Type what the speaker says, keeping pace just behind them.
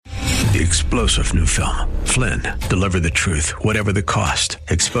the explosive new film, Flynn, deliver the truth, whatever the cost,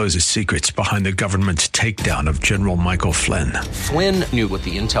 exposes secrets behind the government's takedown of General Michael Flynn. Flynn knew what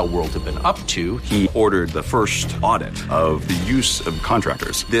the intel world had been up to. He ordered the first audit of the use of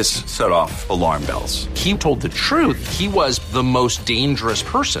contractors. This set off alarm bells. He told the truth. He was the most dangerous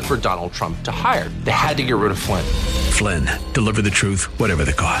person for Donald Trump to hire. They had to get rid of Flynn. Flynn, deliver the truth, whatever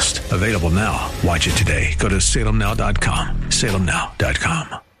the cost. Available now. Watch it today. Go to salemnow.com.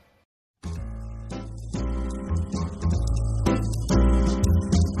 salemnow.com.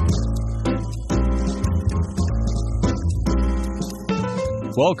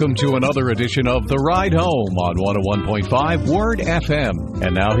 Welcome to another edition of The Ride Home on 101.5 Word FM.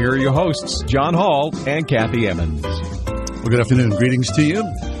 And now here are your hosts, John Hall and Kathy Emmons. Well, good afternoon. Greetings to you.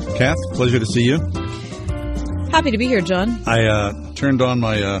 Kath, pleasure to see you. Happy to be here, John. I turned on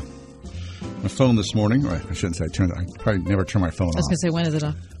my phone this morning. Or I shouldn't say I turned it. I probably never turn my phone off. I was going to say, when is it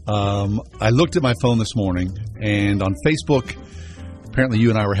off? I looked at my phone this morning, and on Facebook, apparently you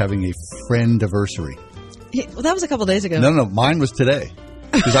and I were having a friend-iversary. Well, that was a couple days ago. No, mine was today.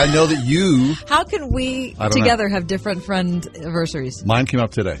 Because I know that you... How can we together have different friend anniversaries? Mine came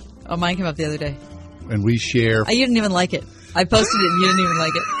up today. Oh, mine came up the other day. And we share... You didn't even like it. I posted it and you didn't even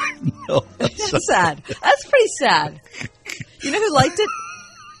like it. No. That's sad. That's pretty sad. You know who liked it?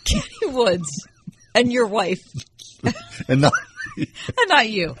 Kenny Woods. And your wife. And not... And not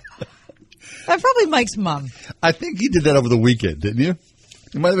you. And probably Mike's mom. I think you did that over the weekend, didn't you?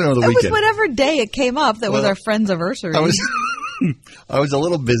 It might have been over the weekend. It was whatever day it came up that was our friend's anniversary. I was a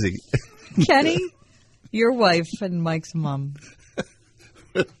little busy. Kenny, your wife, and Mike's mom.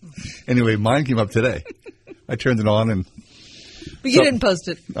 Anyway, mine came up today. I turned it on and... But you didn't post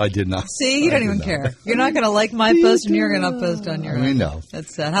it. I did not. See, you don't even care. You're not going to like my post and you're going to post on your own. I know.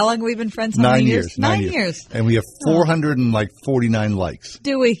 That's sad. How long have we been friends? 9 years. 9 years. And we have 449 likes.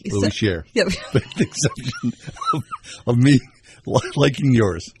 Do we? That we share. Yep. With the exception of me liking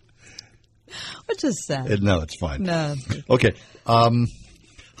yours. Which is sad. No, it's fine. No. Okay.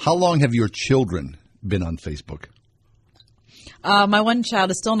 How long have your children been on Facebook? My one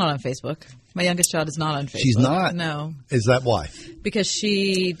child is still not on Facebook. My youngest child is not on Facebook. She's not? No. Is that why? Because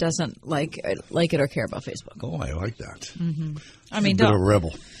she doesn't like it or care about Facebook. Oh, I like that. Mm-hmm. I She's mean, a bit of a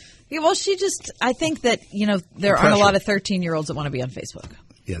rebel. Yeah, well, I think that, there aren't a lot of 13-year-olds that want to be on Facebook.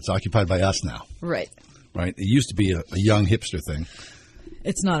 Yeah, it's occupied by us now. Right. Right? It used to be a young hipster thing.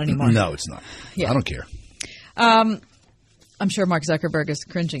 It's not anymore. No, it's not. Yeah. I don't care. I'm sure Mark Zuckerberg is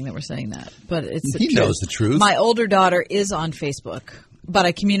cringing that we're saying that, but it's the truth. He knows the truth. My older daughter is on Facebook, but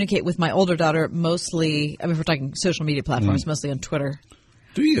I communicate with my older daughter mostly, if we're talking social media platforms, mostly on Twitter.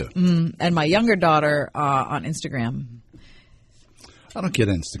 Do you? And my younger daughter on Instagram. I don't get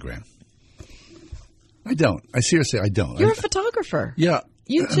Instagram. I don't. I don't. You're a photographer. Yeah.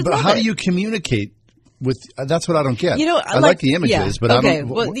 You should but love how it. do you communicate with that's what I don't get. I like the images, yeah. but okay. I don't.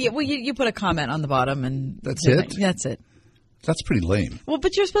 Well, you put a comment on the bottom and that's it? That's it. That's pretty lame. Well,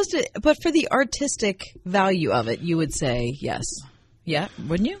 but you're supposed to, but for the artistic value of it, you would say yes. Yeah,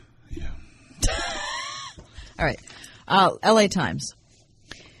 wouldn't you? Yeah. All right. LA Times.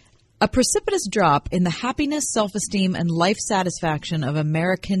 A precipitous drop in the happiness, self-esteem, and life satisfaction of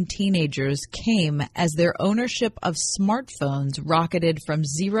American teenagers came as their ownership of smartphones rocketed from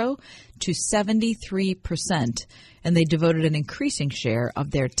 0 to 73%, and they devoted an increasing share of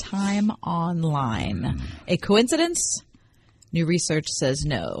their time online. A coincidence? New research says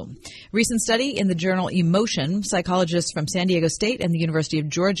no. Recent study in the journal Emotion, psychologists from San Diego State and the University of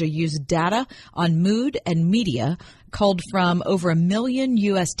Georgia used data on mood and media culled from over 1 million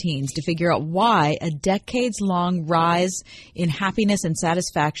U.S. teens to figure out why a decades-long rise in happiness and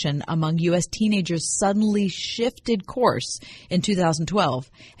satisfaction among U.S. teenagers suddenly shifted course in 2012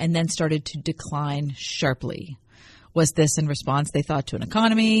 and then started to decline sharply. Was this in response, they thought, to an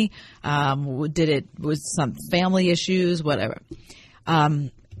economy? Was some family issues? Whatever.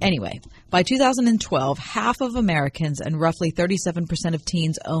 Anyway, by 2012, half of Americans and roughly 37% of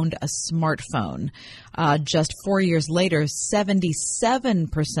teens owned a smartphone. Just 4 years later,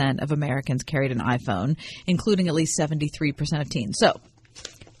 77% of Americans carried an iPhone, including at least 73% of teens. So,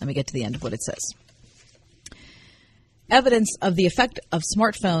 let me get to the end of what it says. Evidence of the effect of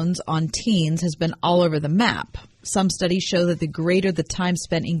smartphones on teens has been all over the map. Some studies show that the greater the time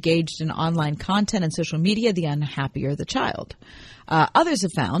spent engaged in online content and social media, the unhappier the child. Others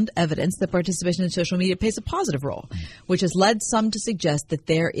have found evidence that participation in social media plays a positive role, which has led some to suggest that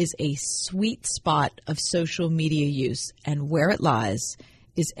there is a sweet spot of social media use, and where it lies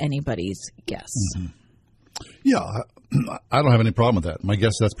is anybody's guess. Mm-hmm. Yeah, I don't have any problem with that. My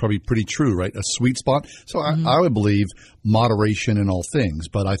guess that's probably pretty true, right? A sweet spot. So I would believe moderation in all things,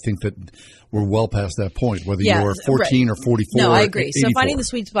 but I think that we're well past that point, whether you're 14 or 44. No, I agree. 84. So finding the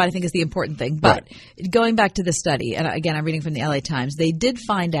sweet spot, I think, is the important thing. But going back to the study, and again, I'm reading from the LA Times, they did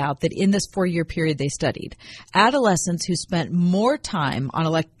find out that in this 4-year period they studied, adolescents who spent more time on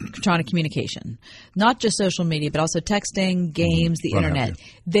electronic communication, not just social media, but also texting, games, the internet,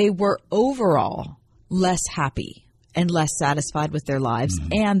 they were overall less happy and less satisfied with their lives,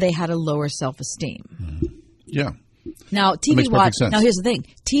 and they had a lower self-esteem. Yeah. Now, here's the thing.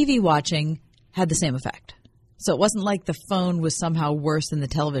 TV watching had the same effect. So it wasn't like the phone was somehow worse than the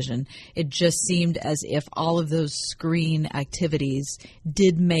television. It just seemed as if all of those screen activities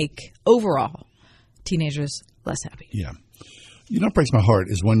did make, overall, teenagers less happy. Yeah. You know what breaks my heart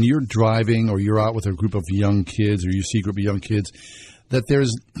is when you're driving or you're out with a group of young kids or you see a group of young kids, that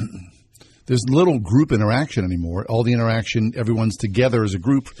there's little group interaction anymore. All the interaction, everyone's together as a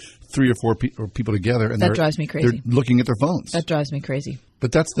group, 3 or 4 people together. And that drives me crazy. They're looking at their phones. That drives me crazy.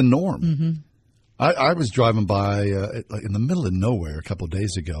 But that's the norm. Mm-hmm. I was driving by in the middle of nowhere a couple of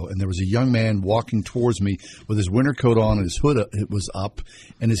days ago, and there was a young man walking towards me with his winter coat on and his hood it was up,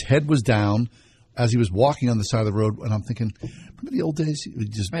 and his head was down as he was walking on the side of the road. And I'm thinking, remember the old days?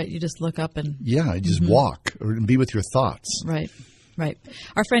 You just look up and... Yeah, you just walk or be with your thoughts. Right.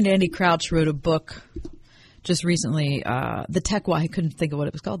 Our friend Andy Crouch wrote a book just recently, The Tech Wise. I couldn't think of what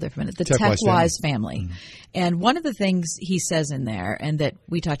it was called there for a minute. The Tech Wise Family. Mm-hmm. And one of the things he says in there, and that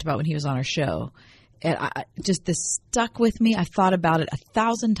we talked about when he was on our show, and this stuck with me. I've thought about it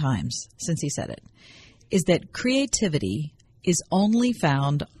 1,000 times since he said it, is that creativity is only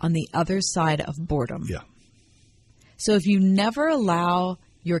found on the other side of boredom. Yeah. So if you never allow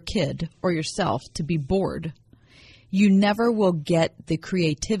your kid or yourself to be bored, you never will get the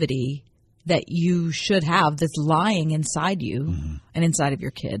creativity that you should have that's lying inside you and inside of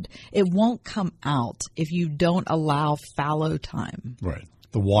your kid. It won't come out if you don't allow fallow time. Right.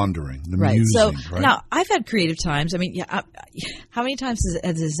 The wandering, the musing. So now I've had creative times. I mean, how many times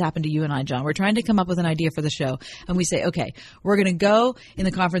has this happened to you and I, John? We're trying to come up with an idea for the show, and we say, okay, we're going to go in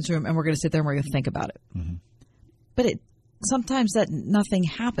the conference room and we're going to sit there and we're going to think about it. Mm-hmm. But sometimes nothing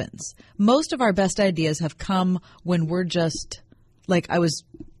happens. Most of our best ideas have come when we're just like, I was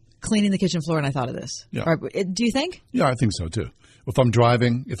cleaning the kitchen floor and I thought of this. Yeah. Do you think? Yeah, I think so too. If I'm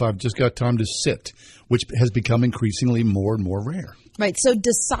driving, if I've just got time to sit, which has become increasingly more and more rare. Right. So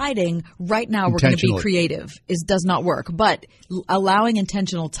deciding right now we're going to be creative does not work. But allowing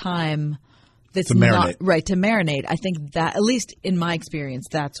intentional time that's to marinate. To marinate, I think that, at least in my experience,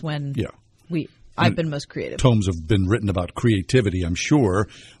 that's when I've been most creative. Tomes have been written about creativity, I'm sure.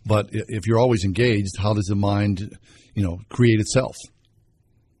 But if you're always engaged, how does the mind, create itself?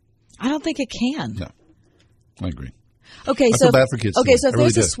 I don't think it can. No, I agree. Okay, I feel bad for kids. Okay, so if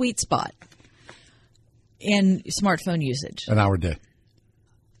there's a sweet spot in smartphone usage, an hour a day.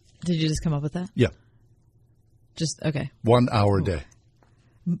 Did you just come up with that? Yeah. Just okay. 1 hour a day.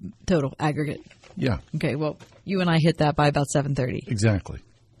 Total aggregate. Yeah. Okay. Well, you and I hit that by about 7:30. Exactly.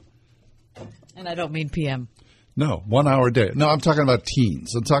 And I don't mean PM. No, 1 hour a day. No, I'm talking about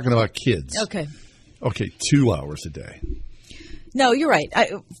teens. I'm talking about kids. Okay. Okay, 2 hours a day. No, you're right.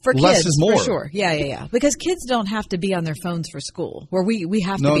 For Less kids, is more. for sure. Yeah. Because kids don't have to be on their phones for school, where we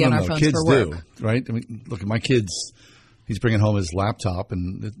have to be on our phones kids for work. Kids do, right? I mean, look at my kids. He's bringing home his laptop,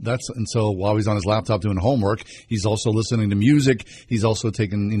 and so while he's on his laptop doing homework, he's also listening to music. He's also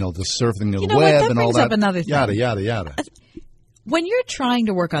taking, the surfing of the web and all that. Up another thing. Yada. When you're trying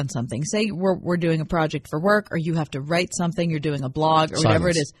to work on something, say we're doing a project for work, or you have to write something, you're doing a blog or whatever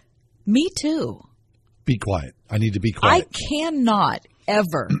it is. Me too. Be quiet. I need to be quiet. I cannot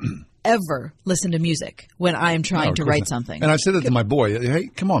ever listen to music when I am trying to write something. And I said that to my boy. Hey,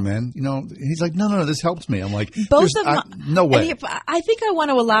 come on, man. He's like, no, this helps me. I'm like, no way. I think I want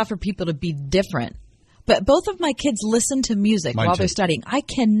to allow for people to be different. But both of my kids listen to music while they're studying. I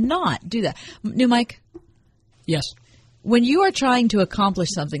cannot do that. New Mike? Yes. When you are trying to accomplish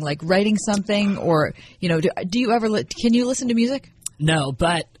something like writing something, or do you ever can you listen to music? No,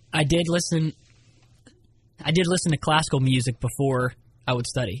 but I did listen to classical music before I would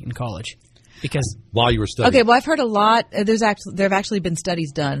study in college, because while you were studying. Okay, well, I've heard a lot. There have actually been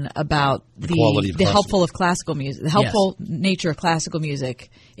studies done about the helpful of classical music, the helpful nature of classical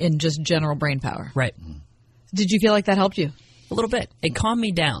music in just general brain power. Right. Did you feel like that helped you? A little bit. It calmed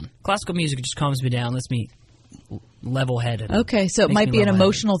me down. Classical music just calms me down, lets me level-headed. Okay, so it might be an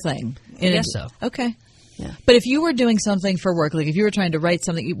emotional thing. I guess so. Okay. Yeah. But if you were doing something for work, like if you were trying to write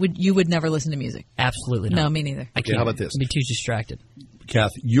something, you would never listen to music? Absolutely not. No, me neither. I can't. How about this? I'd be too distracted.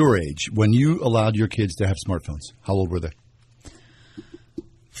 Kath, your age, when you allowed your kids to have smartphones, how old were they?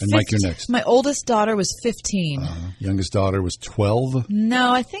 And Mike, you're next. My oldest daughter was 15. Youngest daughter was 12?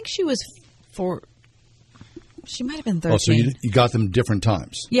 No, I think she was 4. She might have been 13. Oh, so you got them different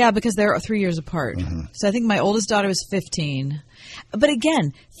times. Yeah, because they're 3 years apart. So I think my oldest daughter was 15. But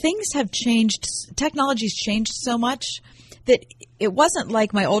again, things have changed. Technology's changed so much that it wasn't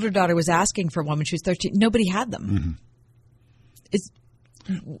like my older daughter was asking for one when she was 13. Nobody had them.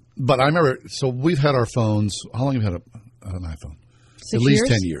 But I remember, so we've had our phones. How long have you had an iPhone? 6 At least years?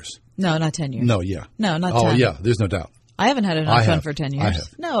 10 years. No, not 10 years. No, yeah. No, not 10. Oh, yeah, there's no doubt. I haven't had an I iPhone have. for 10 years. I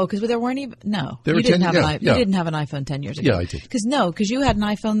have. No, because there weren't even. No, There were you didn't 10 have yeah. You didn't have an iPhone 10 years ago. Yeah, I did. Because you had an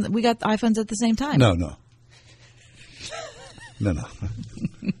iPhone. We got iPhones at the same time. No.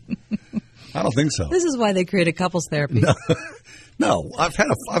 I don't think so. This is why they created couples therapy. No, I've had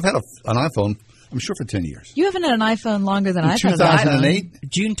an iPhone, I'm sure, for 10 years. You haven't had an iPhone longer than I've had an iPhone. 2008?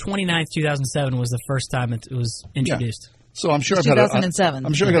 June 29th, 2007 was the first time it was introduced. Yeah. So I'm sure I've 2007.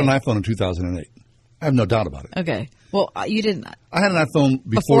 I'm sure I got an iPhone in 2008. I have no doubt about it. Okay. Well, you didn't. I had an iPhone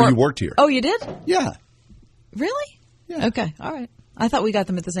before you worked here. Oh, you did? Yeah. Really? Yeah. Okay. All right. I thought we got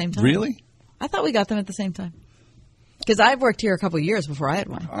them at the same time. Really? I thought we got them at the same time. Because I've worked here a couple of years before I had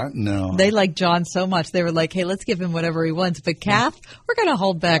one. No. They liked John so much. They were like, hey, let's give him whatever he wants. But Kath, we're going to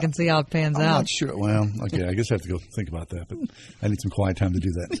hold back and see how it pans I'm out. not sure. Well, okay. I guess I have to go think about that. But I need some quiet time to do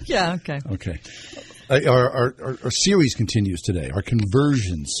that. Yeah, okay. Okay. Our series continues today, our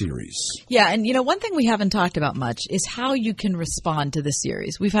conversion series. Yeah, and one thing we haven't talked about much is how you can respond to this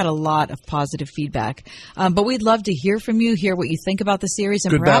series. We've had a lot of positive feedback, but we'd love to hear from you, hear what you think about the series.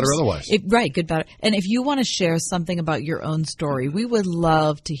 And good, perhaps, bad, or otherwise. Right, good, bad. And if you want to share something about your own story, we would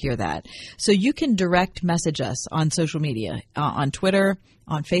love to hear that. So you can direct message us on social media, on Twitter,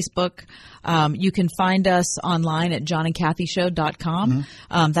 on Facebook. You can find us online at johnandkathyshow.com.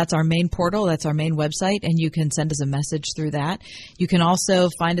 That's our main portal. That's our main website, and you can send us a message through that. You can also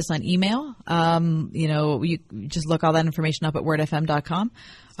find us on email. You just look all that information up at wordfm.com.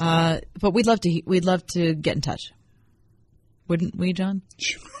 But we'd love to get in touch. Wouldn't we, John?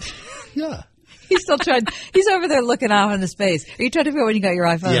 Yeah. He's still trying. He's over there looking off into space. Are you trying to figure out when you got your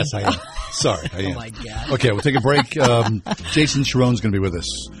iPhone? Yes, I am. Sorry, I am. Oh, my God. Okay, we'll take a break. Jason Sharon's going to be with us.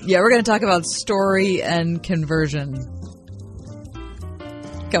 Yeah, we're going to talk about story and conversion.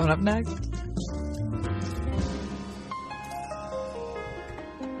 Coming up next.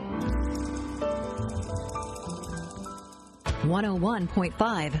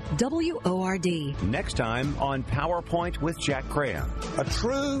 .5 WORD. Next time on PowerPoint with Jack Graham. A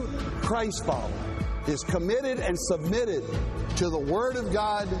true Christ follower is committed and submitted to the Word of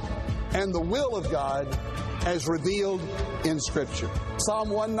God and the will of God as revealed in Scripture. Psalm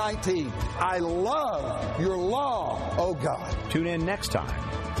 119, I love your law, O God. Tune in next time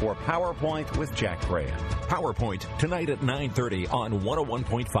for PowerPoint with Jack Graham. PowerPoint tonight at 9:30 on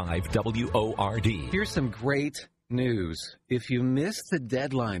 101.5 WORD. Here's some great news. If you missed the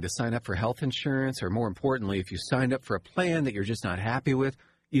deadline to sign up for health insurance, or more importantly, if you signed up for a plan that you're just not happy with,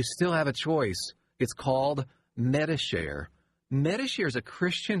 you still have a choice. It's called Medi-Share. Medi-Share is a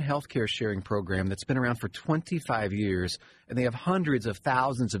Christian healthcare sharing program that's been around for 25 years, and they have hundreds of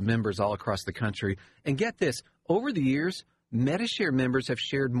thousands of members all across the country. And get this, over the years, Medi-Share members have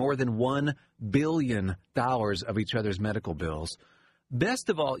shared more than $1 billion of each other's medical bills. Best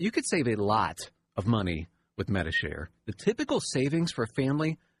of all, you could save a lot of money with Medi-Share. The typical savings for a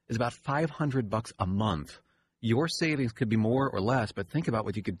family is about $500 a month. Your savings could be more or less, but think about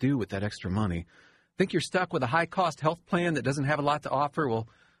what you could do with that extra money. Think you're stuck with a high-cost health plan that doesn't have a lot to offer? Well,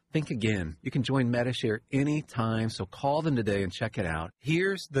 think again. You can join Medi-Share anytime, so call them today and check it out.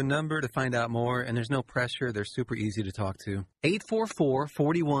 Here's the number to find out more, and there's no pressure. They're super easy to talk to.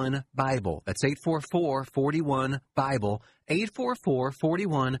 844-41-BIBLE. That's 844-41-BIBLE.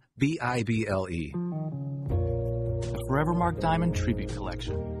 844-41-BIBLE. The Forever Mark Diamond Tribute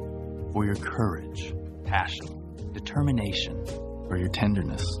Collection. For your courage, passion, determination, for your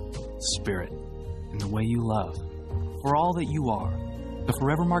tenderness, spirit, and the way you love. For all that you are. The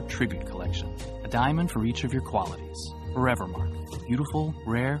Forever Mark Tribute Collection. A diamond for each of your qualities. Forever Mark. Beautiful,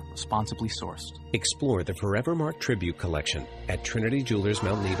 rare, responsibly sourced. Explore the Forever Mark Tribute Collection at Trinity Jewelers,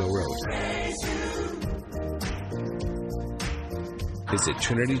 Mount Nebo Road. Visit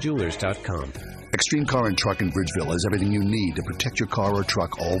TrinityJewelers.com. Extreme Car and Truck in Bridgeville has everything you need to protect your car or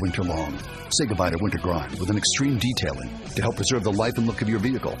truck all winter long. Say goodbye to winter grime with an extreme detailing to help preserve the life and look of your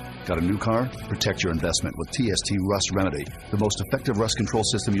vehicle. Got a new car? Protect your investment with TST Rust Remedy, the most effective rust control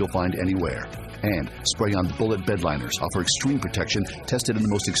system you'll find anywhere. And spray-on bullet bed liners offer extreme protection tested in the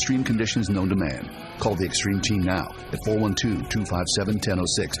most extreme conditions known to man. Call the Extreme Team now at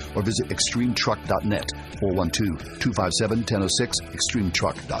 412-257-1006 or visit extremetruck.net. 412-257-1006,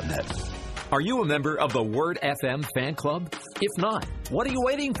 extremetruck.net. Are you a member of the Word FM fan club? If not, what are you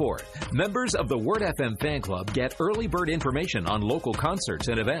waiting for? Members of the Word FM fan club get early bird information on local concerts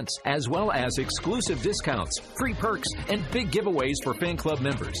and events, as well as exclusive discounts, free perks, and big giveaways for fan club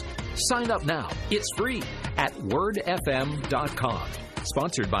members. Sign up now. It's free at wordfm.com.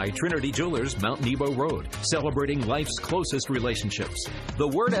 Sponsored by Trinity Jewelers, Mount Nebo Road, celebrating life's closest relationships. The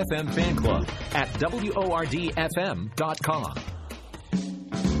Word FM fan club at wordfm.com.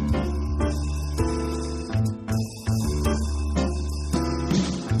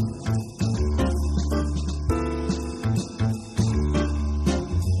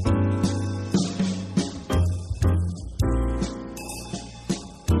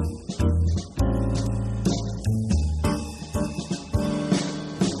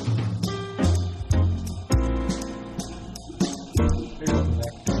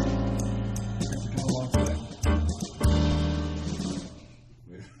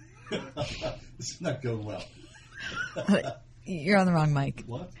 Not going well. You're on the wrong mic.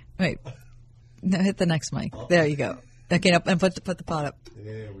 What? Wait. No, hit the next mic. Oh. There you go. Okay, up and put the pot up.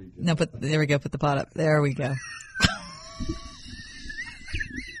 There we go. No, there we go. Put the pot up. There we go.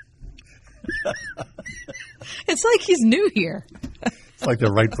 It's like he's new here. It's like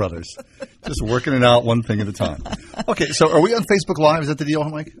the Wright brothers, just working it out one thing at a time. Okay, so are we on Facebook Live? Is that the deal,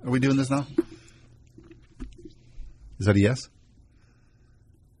 Mike? Are we doing this now? Is that a yes?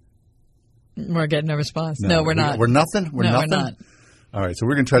 We're getting a response. No, we're not. We're nothing? We're nothing? We're not. All right, so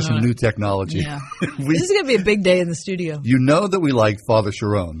we're going to try some new technology. Yeah. This is going to be a big day in the studio. You know that we like Father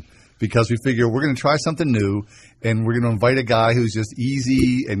Sharon because we figure we're going to try something new, and we're going to invite a guy who's just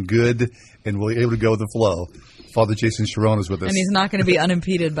easy and good and will be able to go with the flow. Father Jason Sharon is with us. And he's not going to be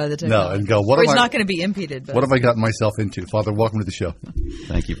unimpeded by the technology. No, and go, he's not going to be impeded. What have I gotten myself into? Father, welcome to the show.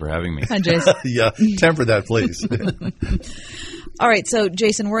 Thank you for having me. Hi, Jason. Yeah, temper that, please. All right, so,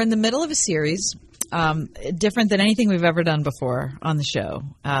 Jason, we're in the middle of a series. Different than anything we've ever done before on the show.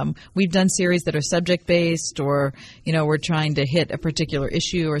 We've done series that are subject-based or, we're trying to hit a particular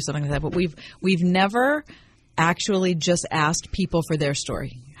issue or something like that. But we've never actually just asked people for their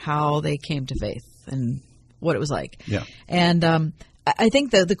story, how they came to faith and what it was like. Yeah. And I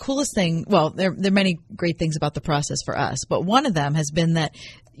think the coolest thing, well, there are many great things about the process for us, but one of them has been that,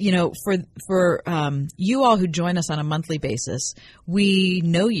 for you all who join us on a monthly basis, we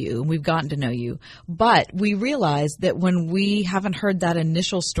know you and we've gotten to know you, but we realize that when we haven't heard that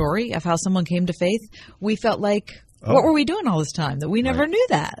initial story of how someone came to faith, we felt like, what were we doing all this time? That we never knew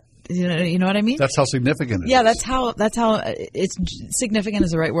that. You know what I mean? That's how significant it is. Yeah, that's how it's significant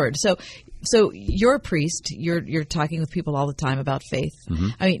is the right word. So you're a priest. You're talking with people all the time about faith. Mm-hmm.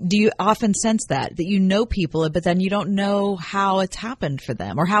 I mean, do you often sense that you know people, but then you don't know how it's happened for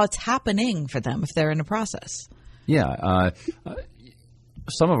them or how it's happening for them if they're in a process? Yeah.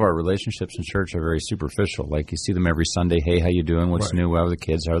 Some of our relationships in church are very superficial. Like you see them every Sunday. Hey, how you doing? What's new? How are the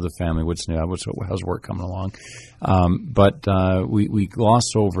kids? How are the family? What's new? How's work coming along? But we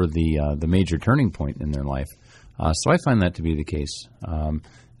gloss over the major turning point in their life. So I find that to be the case.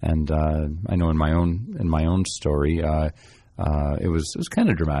 And I know in my own story, it was kind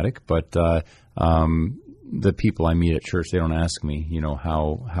of dramatic. But the people I meet at church, they don't ask me,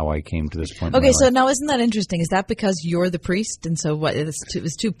 how I came to this point. Okay, so now isn't that interesting? Is that because you're the priest, and so what?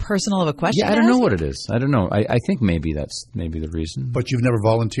 It's too personal of a question. Yeah, I don't know what it is. I don't know. I think maybe that's the reason. But you've never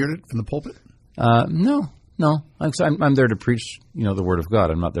volunteered it from the pulpit? No. I'm there to preach, the Word of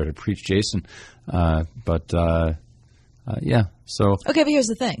God. I'm not there to preach Jason. Yeah. So. Okay, but here's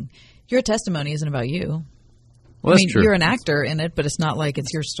the thing: your testimony isn't about you. Well, that's true. You're an actor in it, but it's not like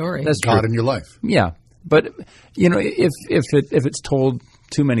it's your story. That's God in your life. Yeah. But if it's told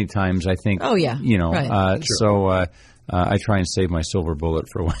too many times, I think. Oh yeah. Right. Sure. So I try and save my silver bullet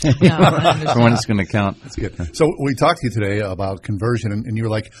for when it's going to count. That's good. So we talked to you today about conversion, and you were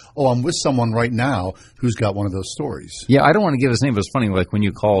like, "Oh, I'm with someone right now who's got one of those stories." Yeah, I don't want to give his name, but it's funny. Like when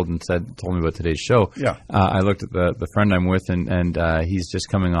you called and told me about today's show. Yeah. I looked at the friend I'm with, and he's just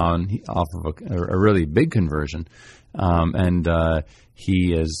coming off of a really big conversion, and.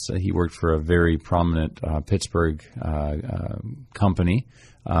 He worked for a very prominent Pittsburgh company.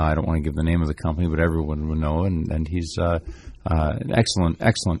 I don't want to give the name of the company, but everyone will know. And he's an excellent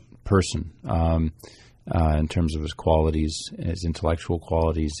person. In terms of his qualities, his intellectual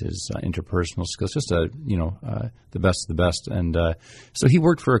qualities, his interpersonal skills, just the best of the best. And so he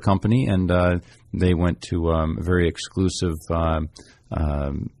worked for a company, and they went to a very exclusive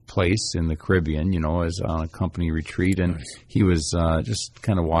place in the Caribbean, as on a company retreat. And he was just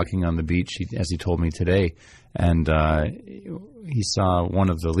kind of walking on the beach, as he told me today, and he saw one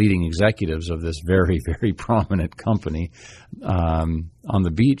of the leading executives of this very, very prominent company on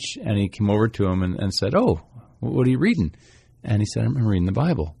the beach, and he came over to him and said, "Oh, what are you reading?" And he said, "I'm reading the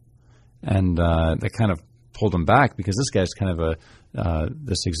Bible." And that kind of pulled him back, because this guy's kind of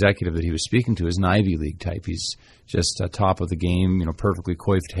this executive that he was speaking to is an Ivy League type. He's just top of the game, perfectly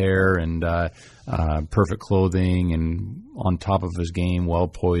coiffed hair and perfect clothing and on top of his game, well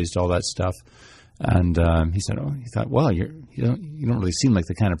poised, all that stuff. And he said, he thought, well, you don't really seem like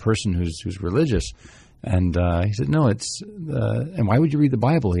the kind of person who's religious. And he said, no, and why would you read the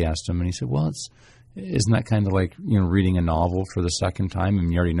Bible? He asked him, and he said, well, isn't that kind of like reading a novel for the second time,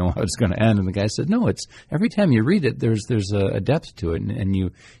 and you already know how it's going to end? And the guy said, no, it's every time you read it, there's a depth to it, and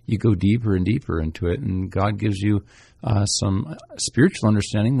you go deeper and deeper into it, and God gives you some spiritual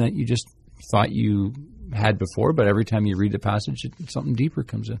understanding that you just thought you had before, but every time you read the passage, something deeper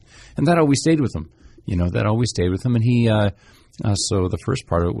comes in. And that always stayed with him. That always stayed with him. And he, so the first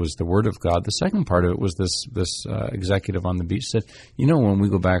part of it was the Word of God. The second part of it was this executive on the beach said, when we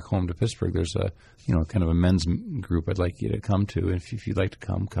go back home to Pittsburgh, there's a, kind of a men's group I'd like you to come to. If you'd like to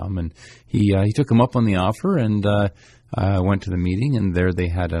come. And he took him up on the offer, and went to the meeting, and there they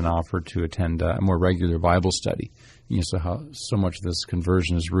had an offer to attend a more regular Bible study. So much of this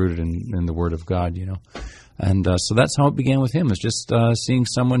conversion is rooted in the Word of God, And so that's how it began with him, is just seeing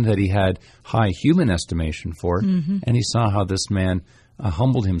someone that he had high human estimation for, and he saw how this man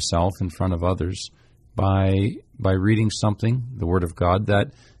humbled himself in front of others by reading something, the Word of God,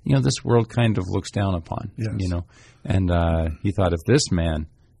 that this world kind of looks down upon. Yes. And he thought, if this man,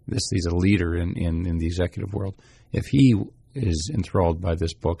 he's a leader in the executive world, if he is enthralled by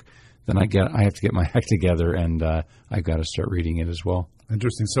this book, then I have to get my act together, and I've got to start reading it as well.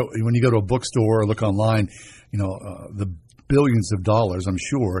 Interesting. So when you go to a bookstore or look online, the billions of dollars, I'm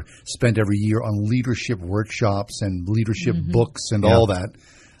sure, spent every year on leadership workshops and leadership books and all that.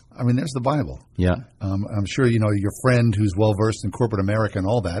 I mean, there's the Bible. Yeah. I'm sure, your friend who's well-versed in corporate America and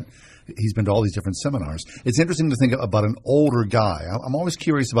all that, he's been to all these different seminars. It's interesting to think about an older guy. I'm always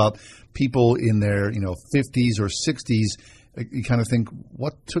curious about people in their, 50s or 60s. You kind of think,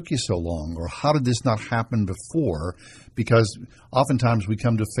 what took you so long? Or how did this not happen before? Because oftentimes we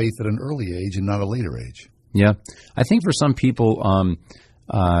come to faith at an early age and not a later age. Yeah. I think for some people,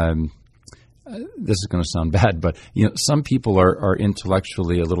 this is going to sound bad, but some people are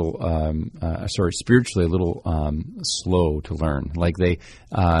intellectually a little, spiritually a little slow to learn. Like there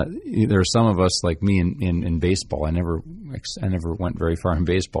are some of us, like me in baseball. I never went very far in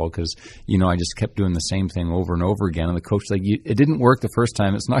baseball because I just kept doing the same thing over and over again. And the coach like, it didn't work the first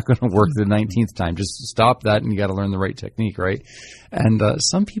time. It's not going to work the 19th time. Just stop that, and you got to learn the right technique, right? And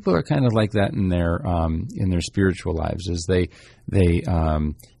some people are kind of like that in their spiritual lives, as they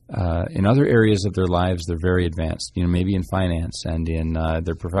in other areas of their lives, they're very advanced, maybe in finance, and in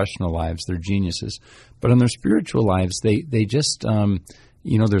their professional lives, they're geniuses. But in their spiritual lives, they just,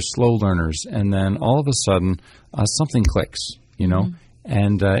 they're slow learners. And then all of a sudden, something clicks,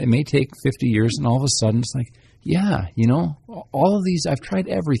 and it may take 50 years, and all of a sudden it's like, all of these, I've tried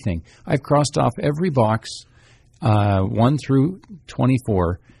everything. I've crossed off every box, 1 through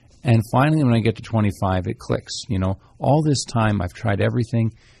 24. And finally, when I get to 25, it clicks. All this time I've tried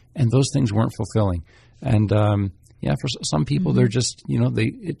everything, and those things weren't fulfilling. And for some people, they're just,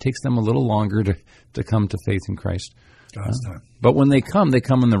 it takes them a little longer to come to faith in Christ. God's time. But when they come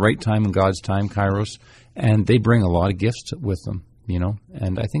in the right time, in God's time, Kairos, and they bring a lot of gifts with them.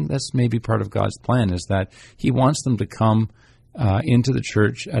 And I think that's maybe part of God's plan, is that He wants them to come into the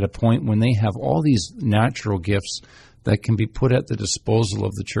church at a point when they have all these natural gifts that can be put at the disposal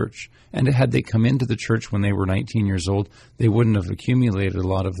of the church. And had they come into the church when they were 19 years old, they wouldn't have accumulated a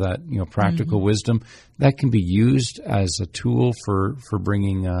lot of that, practical wisdom that can be used as a tool for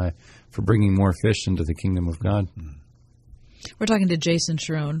bringing more fish into the kingdom of God. We're talking to Jason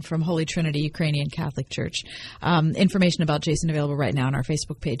Sharon from Holy Trinity Ukrainian Catholic Church. Information about Jason available right now on our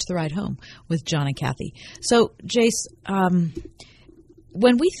Facebook page, The Ride Home with John and Kathy. So, Jace,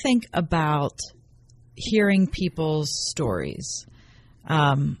 when we think about hearing people's stories,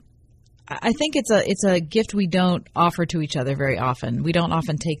 I think it's a gift we don't offer to each other very often. We don't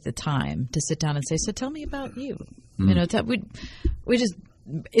often take the time to sit down and say, "So tell me about you." We just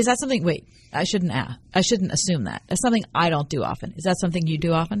is that something? Wait, I shouldn't assume that. That's something I don't do often. Is that something you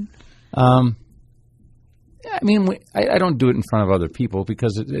do often? I mean, I don't do it in front of other people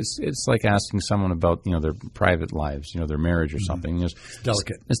because it's like asking someone about their private lives, their marriage or something. It's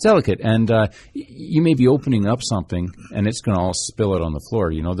delicate. It's delicate, and you may be opening up something, and it's going to all spill out on the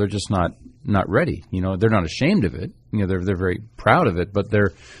floor. They're just not ready. They're not ashamed of it. They're very proud of it, but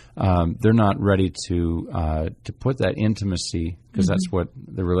they're not ready to put that intimacy, because that's what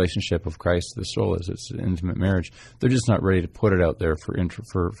the relationship of Christ to the soul is. It's an intimate marriage. They're just not ready to put it out there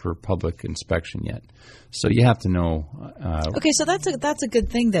for public inspection yet. So you have to know. Okay, so that's a good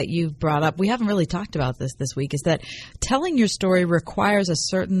thing that you've brought up. We haven't really talked about this week. Is that telling your story requires a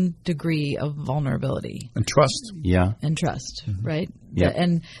certain degree of vulnerability and trust. Yeah, and trust, right? Yeah.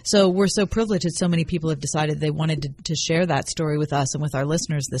 And so we're so privileged that so many people have decided they wanted to share that story with us and with our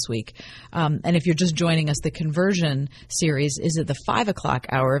listeners this week. And if you're just joining us, the Conversion series is at the 5 o'clock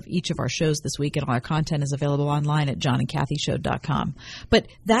hour of each of our shows this week, and all our content is available online at johnandkathyshow.com. But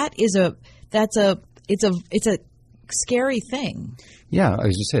it's a scary thing. Yeah,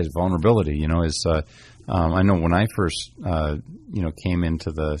 as you say, it's vulnerability. I know when I first came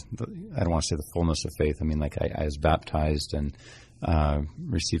into the I don't want to say the fullness of faith. I mean, like I was baptized and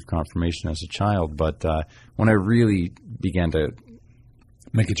received confirmation as a child, but when I really began to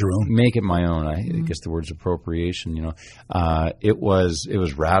make it your own, make it my own, I guess the word's appropriation. It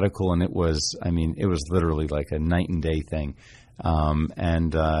was radical, and it was literally like a night and day thing,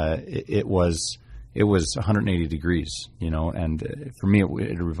 and it was 180 degrees, and for me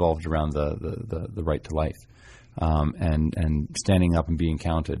it revolved around the right to life, and standing up and being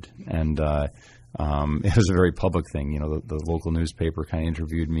counted, and it was a very public thing. The local newspaper kind of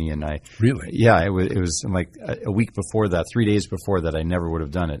interviewed me, and I really, yeah, it was like a week before that, 3 days before that, I never would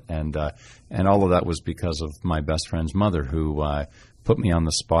have done it, and all of that was because of my best friend's mother, who put me on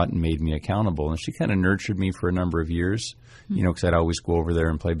the spot and made me accountable, and she kind of nurtured me for a number of years. Because I'd always go over there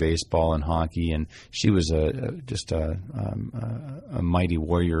and play baseball and hockey, and she was just a mighty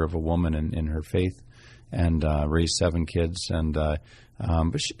warrior of a woman in her faith, and raised 7 kids. And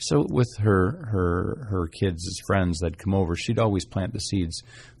so with her kids as friends that'd come over, she'd always plant the seeds.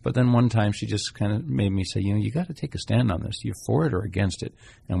 But then one time she just kind of made me say, you got to take a stand on this. You're for it or against it,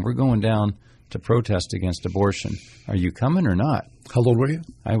 and we're going down to protest against abortion. Are you coming or not? How old were you?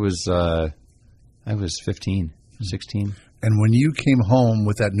 I was 15, 16. And when you came home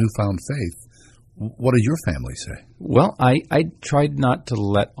with that newfound faith, what did your family say? Well, I tried not to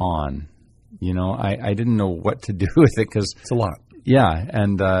let on. I didn't know what to do with it because it's a lot. Yeah,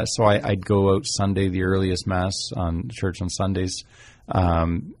 and so I'd go out Sunday, the earliest mass on church on Sundays,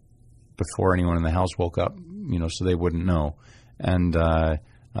 before anyone in the house woke up. So they wouldn't know, and then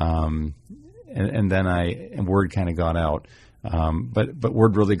word kind of got out. But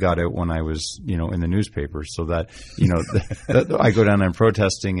word really got out when I was, in the newspaper, so that, I go down and I'm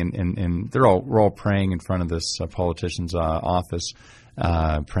protesting, and we're all praying in front of this politician's office,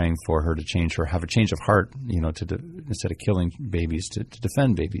 praying for her to have a change of heart, instead of killing babies, to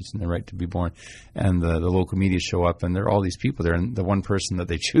defend babies and the right to be born. And the local media show up, and there are all these people there, and the one person that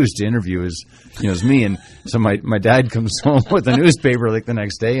they choose to interview is me. And so my dad comes home with the newspaper like the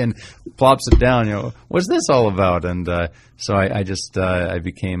next day and plops it down. What's this all about? And so I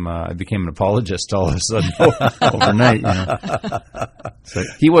became an apologist all of a sudden overnight. So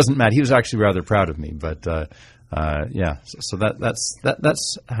he wasn't mad. He was actually rather proud of me, but. So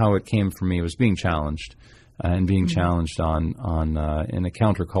that's how it came for me. It was being challenged, and being challenged on in a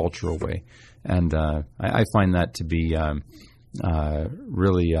countercultural way, and I find that to be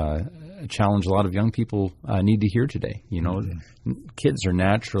really a challenge a lot of young people need to hear today. Kids are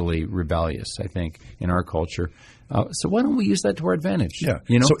naturally rebellious, I think, in our culture. So why don't we use that to our advantage? Yeah.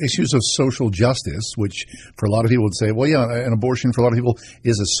 So issues of social justice, which for a lot of people would say, well, yeah, an abortion for a lot of people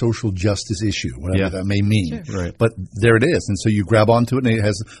is a social justice issue, whatever that may mean. Sure. Right. But there it is. And so you grab onto it, and it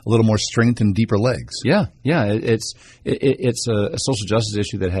has a little more strength and deeper legs. Yeah. It's a social justice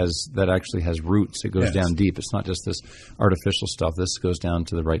issue that actually has roots. It goes down deep. It's not just this artificial stuff. This goes down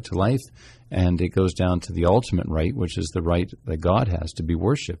to the right to life. And it goes down to the ultimate right, which is the right that God has to be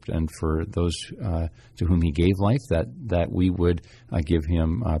worshipped, and for those to whom He gave life, that we would give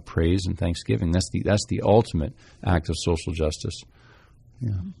Him praise and thanksgiving. That's the ultimate act of social justice.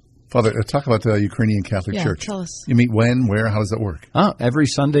 Yeah. Father, talk about the Ukrainian Catholic Church. Tell us. You meet when, where, how does that work? Every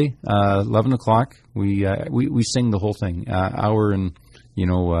Sunday, 11 o'clock. We sing the whole thing, hour and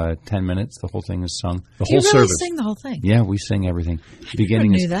 10 minutes. The whole thing is sung. Do you really sing the whole thing? Yeah, we sing everything.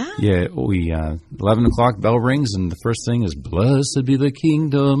 Beginning knew that. Yeah, we 11 o'clock bell rings, and the first thing is, "Blessed be the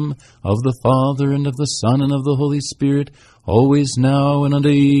kingdom of the Father and of the Son and of the Holy Spirit, always now and unto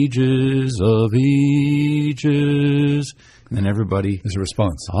ages of ages." And then everybody... There's a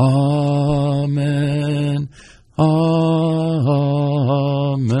response. Amen. Amen.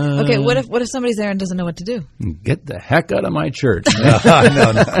 Okay, what if somebody's there and doesn't know what to do? Get the heck out of my church!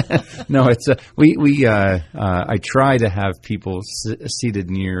 No, it's I try to have people seated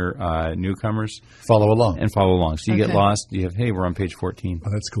near newcomers follow along. So you get lost. You have, hey, we're on page 14. Oh,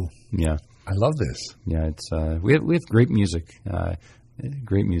 that's cool. Yeah, I love this. Yeah, it's we have great music.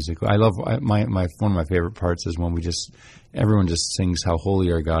 Great music. I love my one of my favorite parts is when everyone just sings how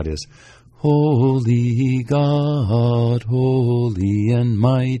holy our God is. Holy God, holy and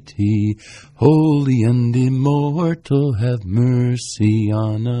mighty, holy and immortal, have mercy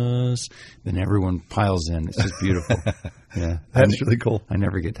on us. Then everyone piles in. It's just beautiful. Yeah, that's really cool. I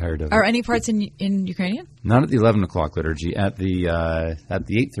never get tired of it. Are any parts in Ukrainian? Not at the 11 o'clock liturgy. At the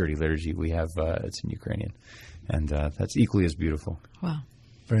 8:30 liturgy, we have it's in Ukrainian, and that's equally as beautiful. Wow,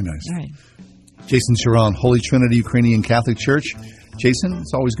 very nice. All right, Jason Sharon, Holy Trinity Ukrainian Catholic Church. Jason,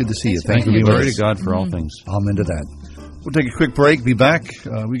 it's always good to see you. Thank you. Glory to God for all things. Amen to that. We'll take a quick break. Be back.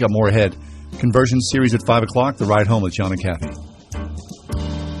 We got more ahead. Conversion series at 5 o'clock. The Ride Home with John and Kathy.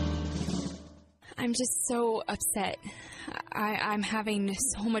 I'm just so upset. I'm having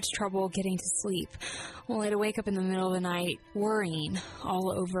so much trouble getting to sleep. Only to wake up in the middle of the night worrying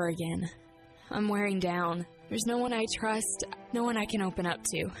all over again. I'm wearing down. There's no one I trust, no one I can open up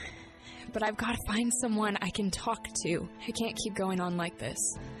to. But I've got to find someone I can talk to. I can't keep going on like this.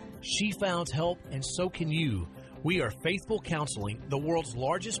 She found help, and so can you. We are Faithful Counseling, the world's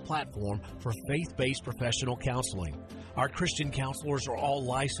largest platform for faith-based professional counseling. Our Christian counselors are all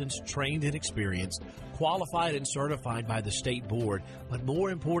licensed, trained, and experienced, qualified and certified by the state board, but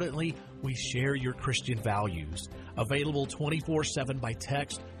more importantly, we share your Christian values. Available 24/7 by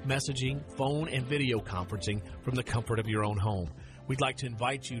text, messaging, phone, and video conferencing from the comfort of your own home. We'd like to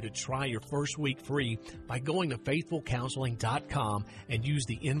invite you to try your first week free by going to faithfulcounseling.com and use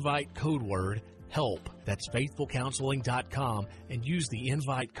the invite code word HELP. That's faithfulcounseling.com and use the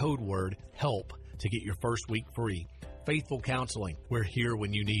invite code word HELP to get your first week free. Faithful Counseling, we're here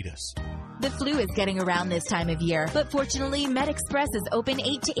when you need us. The flu is getting around this time of year, but fortunately, MedExpress is open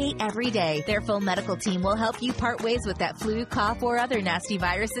 8 to 8 every day. Their full medical team will help you part ways with that flu, cough, or other nasty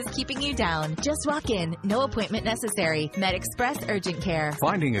viruses keeping you down. Just walk in, no appointment necessary. MedExpress Urgent Care.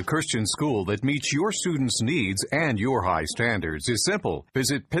 Finding a Christian school that meets your students' needs and your high standards is simple.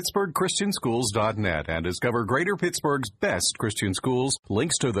 Visit PittsburghChristianSchools.net and discover Greater Pittsburgh's best Christian schools,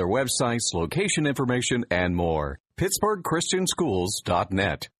 links to their websites, location information, and more.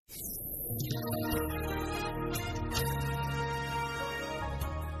 PittsburghChristianSchools.net.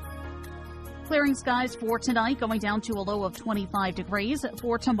 Clearing skies for tonight, going down to a low of 25 degrees.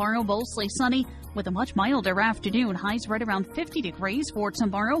 For tomorrow, mostly sunny with a much milder afternoon. Highs right around 50 degrees for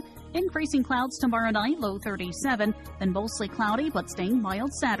tomorrow. Increasing clouds tomorrow night, low 37. Then mostly cloudy, but staying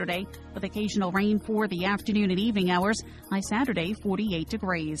mild Saturday with occasional rain for the afternoon and evening hours. High Saturday, 48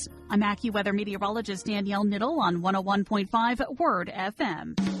 degrees. I'm AccuWeather meteorologist Danielle Niddle on 101.5 Word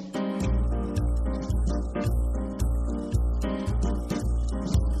FM.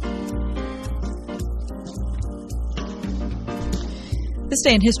 This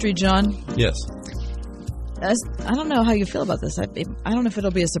day in history, John. Yes. I don't know how you feel about this. I don't know if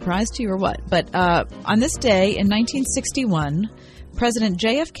it'll be a surprise to you or what. But on this day in 1961, President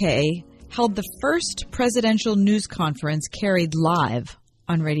JFK held the first presidential news conference carried live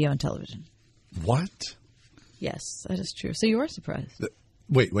on radio and television. What? Yes, that is true. So you are surprised.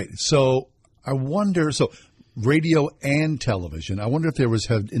 Wait. So I wonder... radio and television. I wonder if there was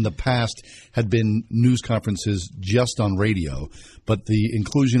in the past had been news conferences just on radio, but the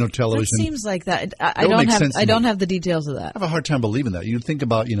inclusion of television. It seems like that. I don't have the details of that. I have a hard time believing that. You'd think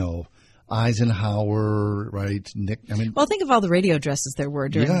about Eisenhower, right? Well, think of all the radio addresses there were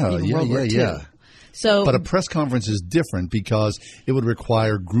during World War II. Yeah. So, but a press conference is different because it would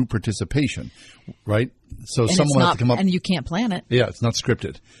require group participation, right? So someone has to come up, and you can't plan it. Yeah, it's not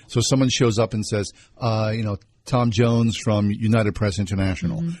scripted. So someone shows up and says, Tom Jones from United Press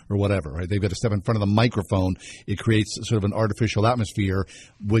International or whatever, right? They've got to step in front of the microphone. It creates sort of an artificial atmosphere,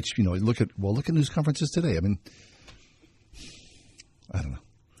 which, look at news conferences today. I mean, I don't know.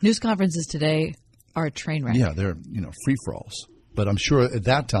 News conferences today are a train wreck. Yeah, they're, free-for-alls. But I'm sure at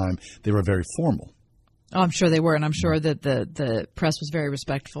that time they were very formal. Oh, I'm sure they were, and I'm sure that the press was very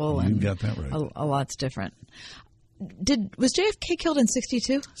respectful. You got that right. A lot's different. Was JFK killed in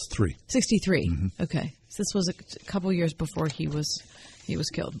 62? It's 3. 63. Okay. So this was a couple years before he was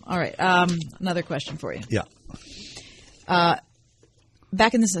killed. All right. Another question for you. Yeah.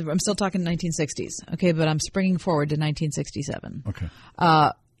 Back in this, I'm still talking 1960s. Okay, but I'm springing forward to 1967. Okay.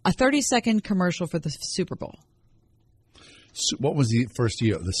 A 30-second commercial for the Super Bowl. So what was the first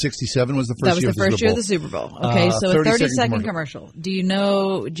year? The 67 was the first year. That was the first year of the Super Bowl. Okay, so a 30-second commercial. Do you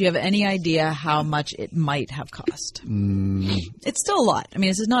have any idea how much it might have cost? It's still a lot. I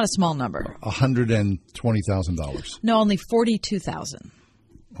mean, this is not a small number. $120,000. No, only $42,000.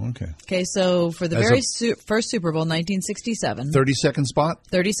 Okay. Okay, so for the first Super Bowl, 1967. 30-second spot?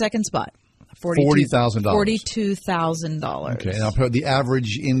 30-second spot. $40,000. $42,000. Okay, now the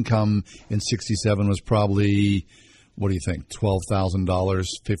average income in 67 was probably, what do you think, $12,000,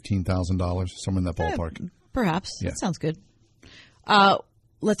 $15,000, somewhere in that ballpark? Perhaps. Yeah. That sounds good.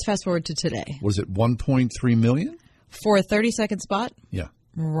 Let's fast forward to today. Was it 1.3 million? For a 30-second spot? Yeah.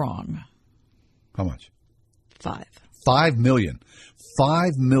 Wrong. How much? 5. 5 million.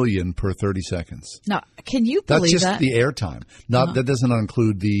 5 million per 30 seconds. Now, can you believe that? That's just the airtime. That doesn't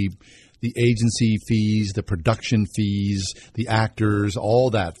include the agency fees, the production fees, the actors, all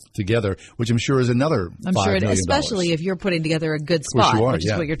that together, which I'm sure is another $5 million. Especially if you're putting together a good spot, which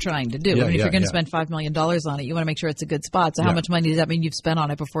is what you're trying to do. Yeah, I mean, if you're going to spend $5 million on it, you want to make sure it's a good spot. So how much money does that mean you've spent on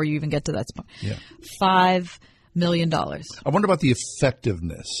it before you even get to that spot? Yeah. $5 million. I wonder about the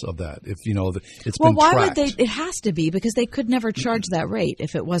effectiveness of that. If it's been tracked. Well, why would they? It has to be, because they could never charge that rate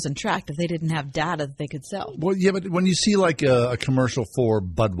if it wasn't tracked, if they didn't have data that they could sell. Well, yeah, but when you see like a commercial for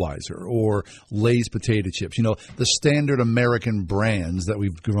Budweiser or Lay's potato chips, the standard American brands that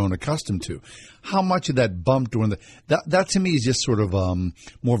we've grown accustomed to, how much of that bumped during that to me is just sort of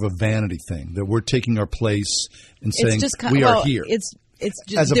more of a vanity thing, that we're taking our place and saying we are here. It's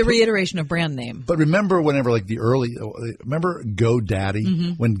just the reiteration of brand name. But remember remember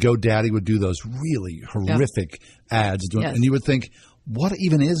GoDaddy, when GoDaddy would do those really horrific ads, and you would think, what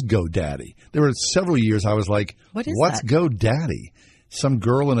even is GoDaddy? There were several years I was like, what's GoDaddy? Some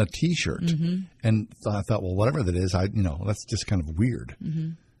girl in a T-shirt. And I thought, well, whatever that is, that's just kind of weird.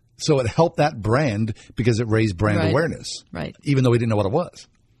 So it helped that brand because it raised brand awareness. Right. Even though we didn't know what it was.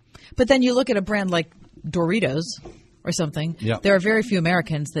 But then you look at a brand like Doritos or something, there are very few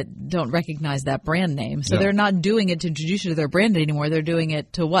Americans that don't recognize that brand name. So they're not doing it to introduce you to their brand anymore. They're doing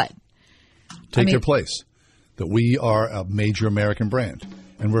it to what? Take their place. That we are a major American brand.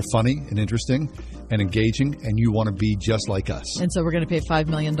 And we're funny and interesting and engaging, and you want to be just like us. And so we're going to pay $5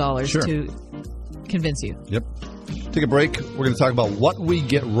 million to convince you. Yep. Take a break. We're going to talk about what we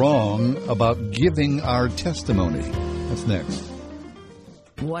get wrong about giving our testimony. That's next.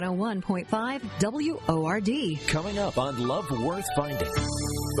 101.5 WORD. Coming up on Love Worth Finding.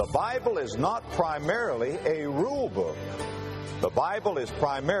 The Bible is not primarily a rule book. The Bible is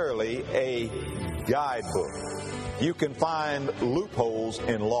primarily a guidebook. You can find loopholes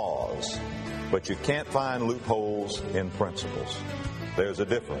in laws, but you can't find loopholes in principles. There's a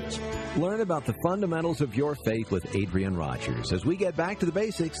difference. Learn about the fundamentals of your faith with Adrian Rogers as we get back to the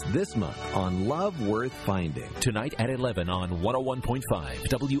basics this month on Love Worth Finding. Tonight at 11 on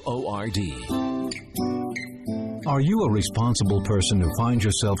 101.5 WORD. Are you a responsible person who finds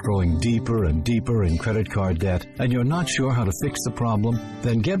yourself growing deeper and deeper in credit card debt and you're not sure how to fix the problem?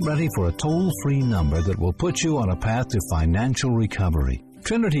 Then get ready for a toll-free number that will put you on a path to financial recovery.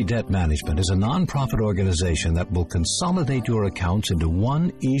 Trinity Debt Management is a nonprofit organization that will consolidate your accounts into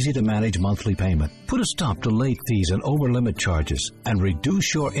one easy-to-manage monthly payment, put a stop to late fees and over-limit charges, and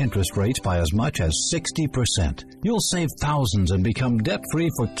reduce your interest rates by as much as 60%. You'll save thousands and become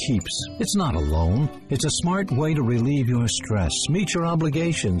debt-free for keeps. It's not a loan. It's a smart way to relieve your stress, meet your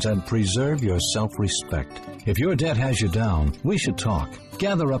obligations, and preserve your self-respect. If your debt has you down, we should talk.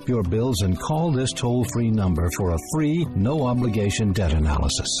 Gather up your bills and call this toll-free number for a free, no-obligation debt analysis.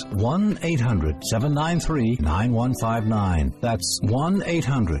 1-800-793-9159. That's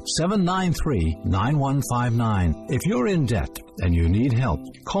 1-800-793-9159. If you're in debt and you need help,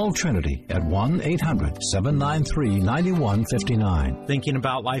 call Trinity at 1-800-793-9159. Thinking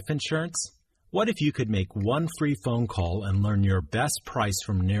about life insurance? What if you could make one free phone call and learn your best price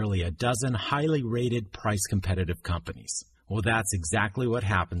from nearly a dozen highly rated, price-competitive companies? Well, that's exactly what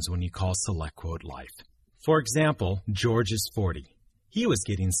happens when you call SelectQuote Life. For example, George is 40. He was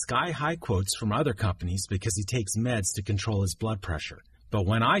getting sky-high quotes from other companies because he takes meds to control his blood pressure. But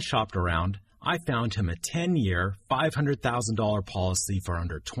when I shopped around, I found him a 10-year, $500,000 policy for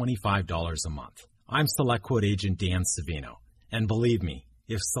under $25 a month. I'm SelectQuote agent Dan Savino. And believe me,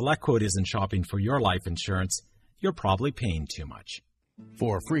 if SelectQuote isn't shopping for your life insurance, you're probably paying too much.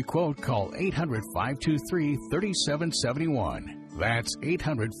 For a free quote, call 800-523-3771. That's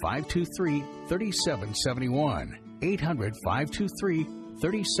 800-523-3771.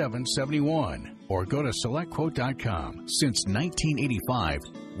 800-523-3771. Or go to SelectQuote.com. Since 1985,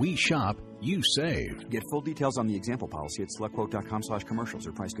 we shop, you save. Get full details on the example policy at SelectQuote.com/commercials.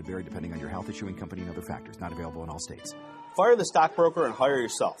 Or price could vary depending on your health, issuing company, and other factors. Not available in all states. Fire the stockbroker and hire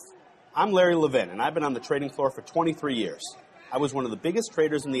yourself. I'm Larry Levin, and I've been on the trading floor for 23 years. I was one of the biggest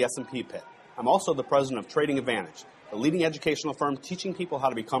traders in the S&P pit. I'm also the president of Trading Advantage, the leading educational firm teaching people how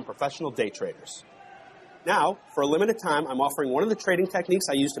to become professional day traders. Now, for a limited time, I'm offering one of the trading techniques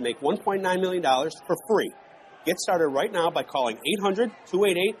I use to make $1.9 million for free. Get started right now by calling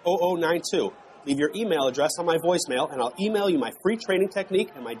 800-288-0092. Leave your email address on my voicemail, and I'll email you my free trading technique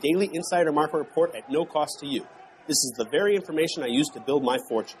and my daily insider market report at no cost to you. This is the very information I use to build my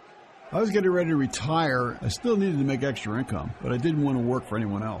fortune. I was getting ready to retire. I still needed to make extra income, but I didn't want to work for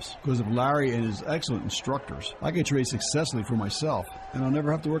anyone else. Because of Larry and his excellent instructors, I could trade successfully for myself, and I'll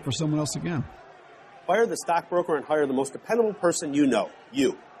never have to work for someone else again. Fire the stockbroker and hire the most dependable person you know,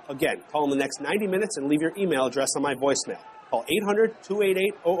 you. Again, call in the next 90 minutes and leave your email address on my voicemail. Call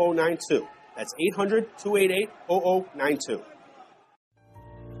 800-288-0092. That's 800-288-0092.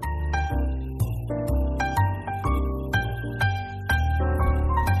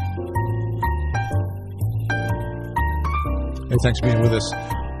 Hey, thanks for being with us.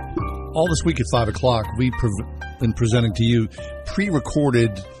 All this week at 5 o'clock, we've been presenting to you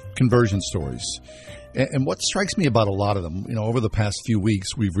pre-recorded conversion stories. And what strikes me about a lot of them, over the past few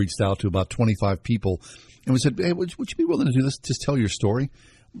weeks, we've reached out to about 25 people, and we said, hey, would you be willing to do this? Just tell your story,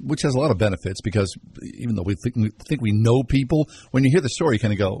 which has a lot of benefits, because even though we think we know people, when you hear the story, you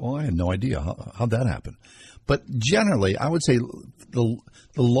kind of go, oh, I had no idea. How'd that happen? But generally, I would say the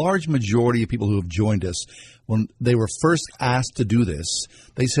large majority of people who have joined us, when they were first asked to do this,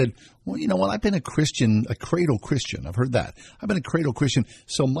 they said, well, I've been a Christian, a cradle Christian. I've heard that. I've been a cradle Christian,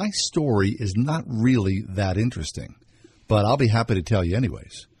 so my story is not really that interesting, but I'll be happy to tell you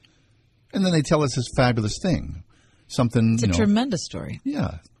anyways. And then they tell us this fabulous thing, something. It's a tremendous story.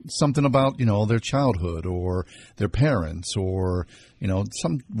 Yeah, something about their childhood or their parents or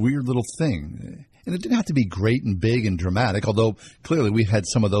some weird little thing. And it didn't have to be great and big and dramatic, although clearly we had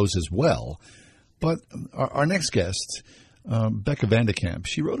some of those as well. But our next guest, Becca Vanderkamp,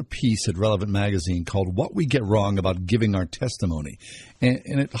 she wrote a piece at Relevant Magazine called What We Get Wrong About Giving Our Testimony.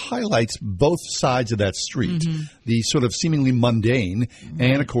 And it highlights both sides of that street, the sort of seemingly mundane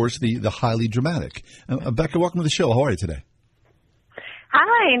and, of course, the highly dramatic. Becca, welcome to the show. How are you today?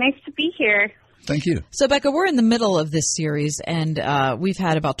 Hi, nice to be here. Thank you. So, Becca, we're in the middle of this series, and we've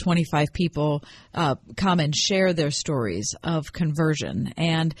had about 25 people come and share their stories of conversion,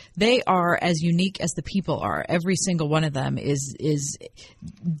 and they are as unique as the people are. Every single one of them is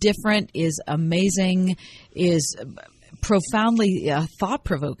different, is amazing, is profoundly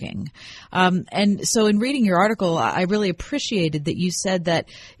thought-provoking. And so in reading your article, I really appreciated that you said that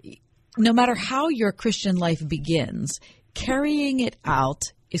no matter how your Christian life begins, carrying it out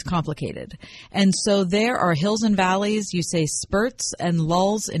is complicated. And so there are hills and valleys. You say spurts and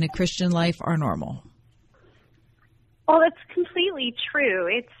lulls in a Christian life are normal. Well, that's completely true.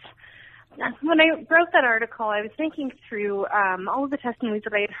 When I wrote that article, I was thinking through all of the testimonies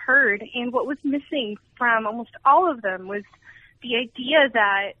that I had heard, and what was missing from almost all of them was the idea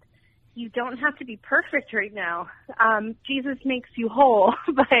that you don't have to be perfect right now. Jesus makes you whole,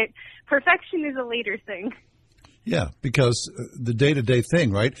 but perfection is a later thing. Yeah, because the day-to-day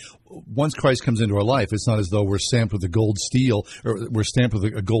thing, right? Once Christ comes into our life, it's not as though we're stamped with a gold seal, or we're stamped with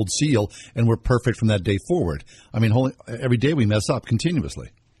a gold seal, and we're perfect from that day forward. I mean, every day we mess up continuously.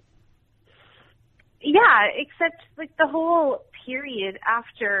 Yeah, except the whole period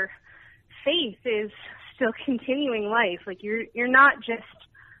after faith is still continuing life. You're not just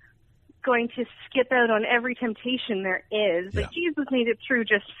going to skip out on every temptation there is. Yeah. Jesus made it through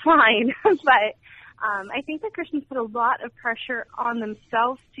just fine, but I think that Christians put a lot of pressure on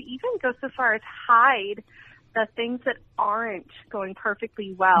themselves to even go so far as hide the things that aren't going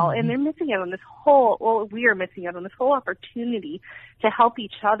perfectly well. And they're missing out on we are missing out on this whole opportunity to help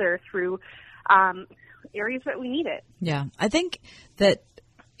each other through areas that we need it. Yeah, I think that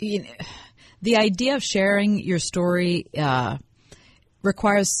the idea of sharing your story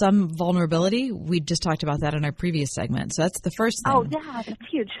requires some vulnerability. We just talked about that in our previous segment. So that's the first thing. Oh, yeah, that's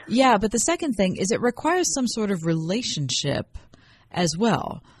huge. Yeah, but the second thing is it requires some sort of relationship as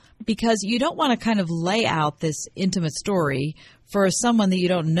well, because you don't want to kind of lay out this intimate story for someone that you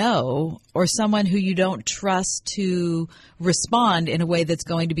don't know or someone who you don't trust to respond in a way that's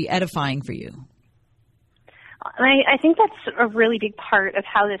going to be edifying for you. And I think that's a really big part of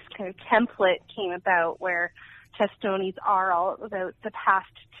how this kind of template came about, where testimonies are all about the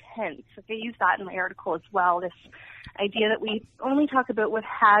past tense. I use that in my article as well, this idea that we only talk about what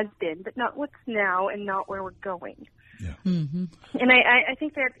has been, but not what's now and not where we're going. Yeah. Mm-hmm. And I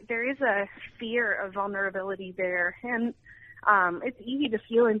think there is a fear of vulnerability there, and it's easy to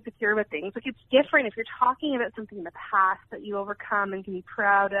feel insecure with things. Like, it's different if you're talking about something in the past that you overcome and can be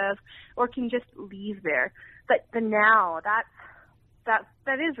proud of, or can just leave there. But the now, that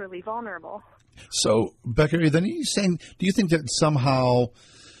is really vulnerable. So, Becca, then are you saying, do you think that somehow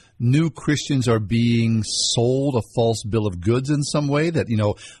new Christians are being sold a false bill of goods in some way? That,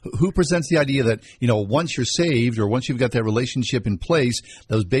 who presents the idea that, once you're saved or once you've got that relationship in place,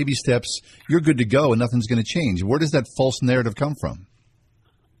 those baby steps, you're good to go and nothing's going to change? Where does that false narrative come from?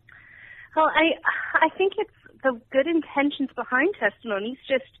 Well, I think it's the good intentions behind testimonies,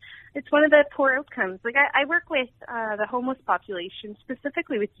 it's one of the poor outcomes. Like, I work with the homeless population,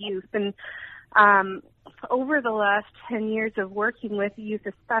 specifically with youth, and over the last 10 years of working with youth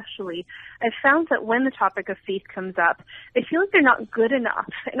especially, I've found that when the topic of faith comes up, they feel like they're not good enough.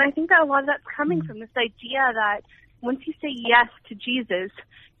 And I think that a lot of that's coming from this idea that once you say yes to Jesus,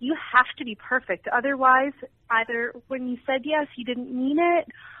 you have to be perfect. Otherwise, either when you said yes, you didn't mean it,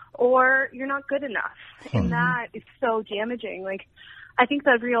 or you're not good enough. And that is so damaging. Like, I think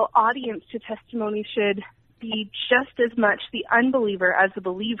the real audience to testimony should be just as much the unbeliever as the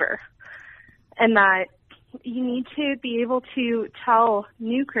believer. And that you need to be able to tell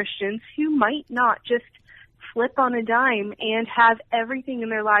new Christians who might not just flip on a dime and have everything in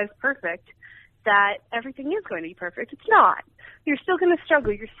their lives perfect, that everything is going to be perfect. It's not. You're still going to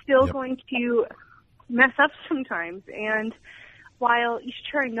struggle. You're still going to mess up sometimes. And while you should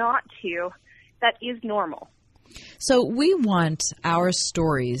try not to, that is normal. So we want our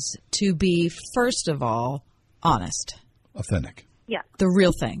stories to be, first of all, honest. Authentic. Yeah. The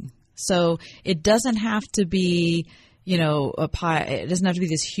real thing. So it doesn't have to be, it doesn't have to be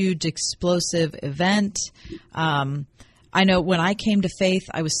this huge explosive event. I know when I came to faith,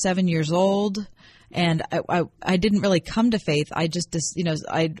 I was 7 years old, and I didn't really come to faith. I just,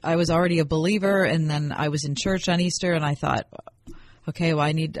 I was already a believer, and then I was in church on Easter, and I thought, okay, well,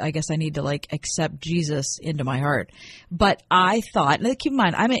 I guess I need to accept Jesus into my heart. But I thought, now keep in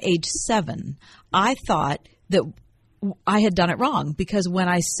mind, I'm at age 7. I thought that I had done it wrong, because when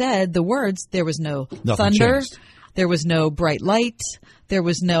I said the words, there was no thunder, changed. There was no bright light,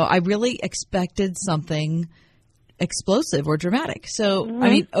 I really expected something explosive or dramatic. So, I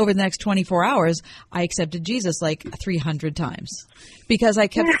mean, over the next 24 hours, I accepted Jesus 300 times, because I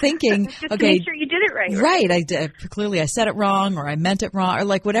kept thinking, just okay, to make sure you did it right. Right. Clearly I said it wrong, or I meant it wrong, or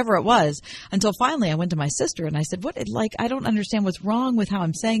whatever it was, until finally I went to my sister and I said, I don't understand what's wrong with how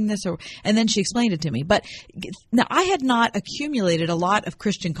I'm saying this, and then she explained it to me. But now, I had not accumulated a lot of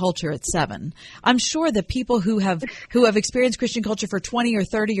Christian culture at 7. I'm sure that people who have experienced Christian culture for 20 or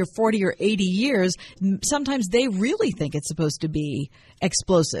 30 or 40 or 80 years, sometimes they really think it's supposed to be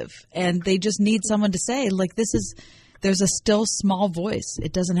explosive, and they just need someone to say, there's a still small voice.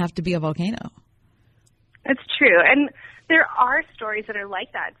 It doesn't have to be a volcano. That's true. And there are stories that are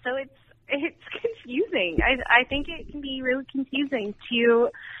like that. So it's confusing. I think it can be really confusing to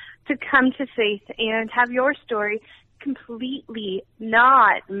come to faith and have your story completely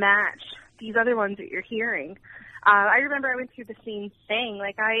not match these other ones that you're hearing. I remember I went through the same thing.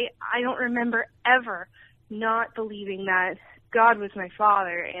 I don't remember ever not believing that God was my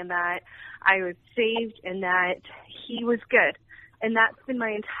Father, and that I was saved, and that He was good. And that's been my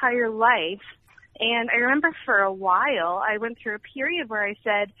entire life. And I remember for a while, I went through a period where I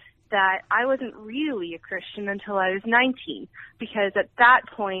said that I wasn't really a Christian until I was 19, because at that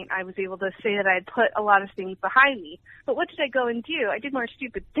point I was able to say that I had put a lot of things behind me. But what did I go and do? I did more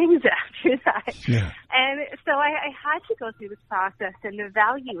stupid things after that. Yeah. And so I had to go through this process and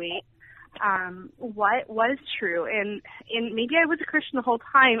evaluate what was true. And maybe I was a Christian the whole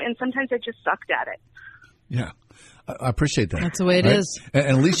time, and sometimes I just sucked at it. Yeah. I appreciate that. That's the way it is. And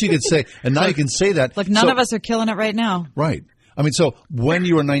at least you could say, and now you can say that. None of us are killing it right now. Right. I mean, so when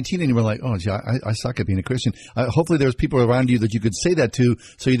you were 19 and you were like, oh, gee, I suck at being a Christian, hopefully there was people around you that you could say that to,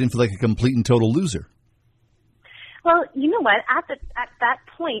 so you didn't feel like a complete and total loser. Well, you know what? At that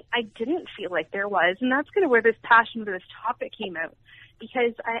point, I didn't feel like there was, and that's kind of where this passion for this topic came out.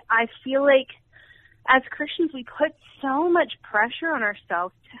 Because I feel like as Christians, we put so much pressure on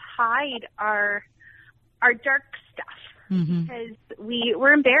ourselves to hide our dark stuff, because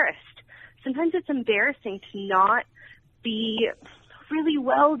we're embarrassed. Sometimes it's embarrassing to not be really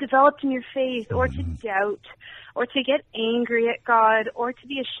well developed in your faith, or to doubt, or to get angry at God, or to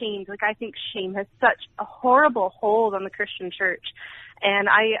be ashamed. Like, I think shame has such a horrible hold on the Christian church. And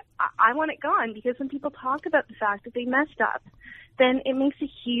I want it gone, because when people talk about the fact that they messed up, then it makes a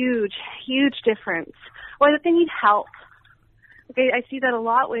huge, huge difference. Or that they need help. Okay, I see that a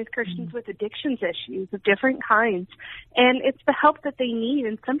lot with Christians with addictions issues of different kinds. And it's the help that they need,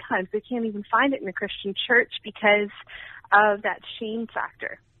 and sometimes they can't even find it in the Christian church because of that shame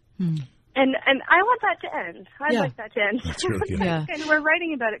factor. And I want that to end. I'd like that to end. That's really good. Yeah. And where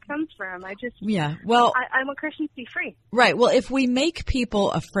writing about it comes from. I want Christians to be free. Right. Well, if we make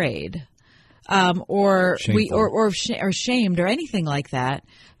people afraid, or shamed or anything like that,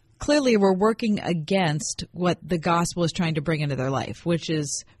 clearly we're working against what the gospel is trying to bring into their life, which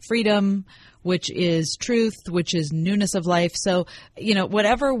is freedom, which is truth, which is newness of life. So,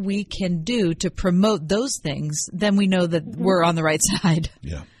 whatever we can do to promote those things, then we know that we're on the right side.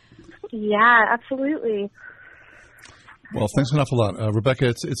 Yeah. Yeah, absolutely. Well, thanks an awful lot, Rebecca.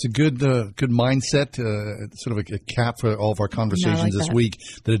 It's a good mindset, sort of a cap for all of our conversations this week.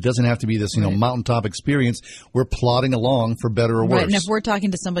 That it doesn't have to be this mountaintop experience. We're plodding along for better or worse. Right, and if we're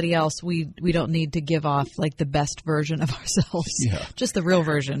talking to somebody else, we don't need to give off like the best version of ourselves. Yeah. Just the real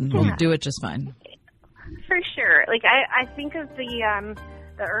version. We'll do it just fine. For sure. Like I think of the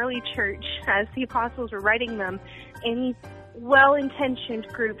early church as the apostles were writing them in well-intentioned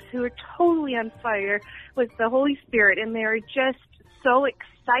groups who are totally on fire with the Holy Spirit, and they're just so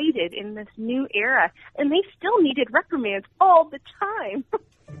excited in this new era, and they still needed reprimands all the time.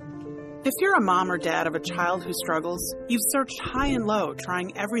 If you're a mom or dad of a child who struggles, you've searched high and low,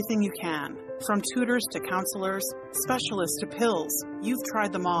 trying everything you can. From tutors to counselors, specialists to pills, you've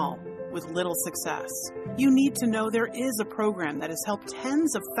tried them all with little success. You need to know there is a program that has helped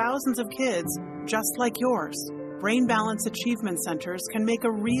tens of thousands of kids just like yours. Brain Balance Achievement Centers can make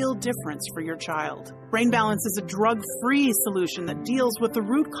a real difference for your child. Brain Balance is a drug-free solution that deals with the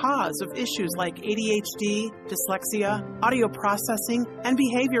root cause of issues like ADHD, dyslexia, audio processing, and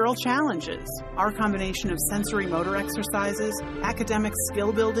behavioral challenges. Our combination of sensory motor exercises, academic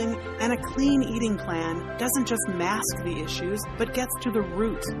skill building, and a clean eating plan doesn't just mask the issues, but gets to the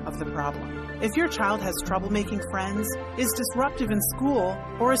root of the problem. If your child has trouble making friends, is disruptive in school,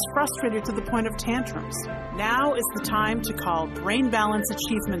 or is frustrated to the point of tantrums, now is the time to call Brain Balance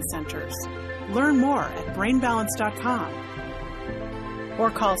Achievement Centers. Learn more at brainbalance.com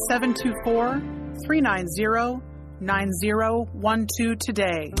or call 724-390-9012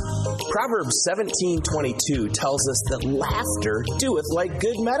 today. Proverbs 17:22 tells us that laughter doeth like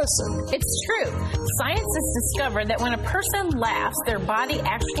good medicine. It's true. Science has discovered that when a person laughs, their body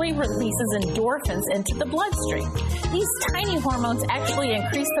actually releases endorphins into the bloodstream. These tiny hormones actually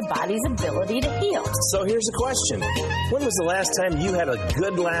increase the body's ability to heal. So here's a question. When was the last time you had a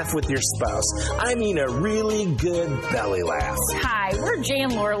good laugh with your spouse? I mean a really good belly laugh. Hi, we're Jay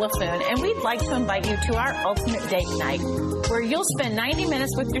and Laura LaFoon, and we'd like to invite you to our Ultimate Date Night, where you'll spend 90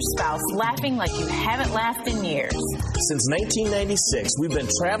 minutes with your spouse laughing like you haven't laughed in years. Since 1996, we've been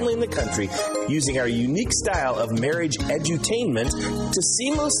traveling the country using our unique style of marriage edutainment to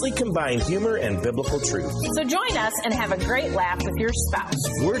seamlessly combine humor and biblical truth. So join us and have a great laugh with your spouse.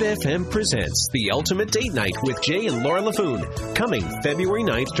 Word FM presents the Ultimate Date Night with Jay and Laura LaFoon, coming February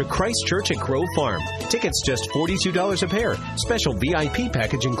 9th to Christ Church at Grove Farm. Tickets just $42 a pair. Special VIP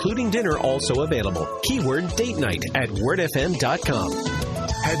package including dinner also available. Keyword Date Night at wordfm.com.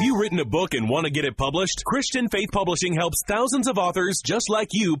 Have you written a book and want to get it published? Christian Faith Publishing helps thousands of authors just like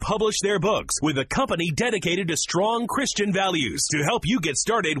you publish their books with a company dedicated to strong Christian values. To help you get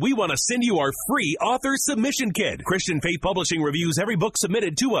started, we want to send you our free author submission kit. Christian Faith Publishing reviews every book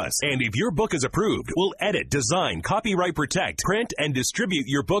submitted to us, and if your book is approved, we'll edit, design, copyright protect, print, and distribute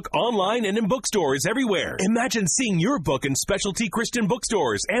your book online and in bookstores everywhere. Imagine seeing your book in specialty Christian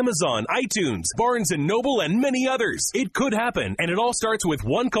bookstores, Amazon, iTunes, Barnes & Noble, and many others. It could happen, and it all starts with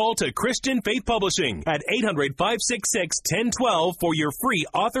one call to Christian Faith Publishing at 800-566-1012 for your free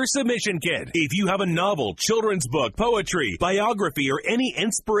author submission kit. If you have a novel, children's book, poetry, biography, or any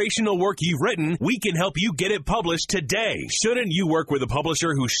inspirational work you've written, we can help you get it published today. Shouldn't you work with a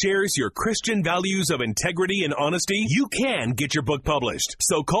publisher who shares your Christian values of integrity and honesty? You can get your book published.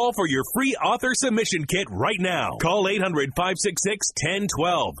 So call for your free author submission kit right now. Call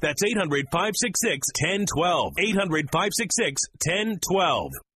 800-566-1012. That's 800-566-1012. 800-566-1012.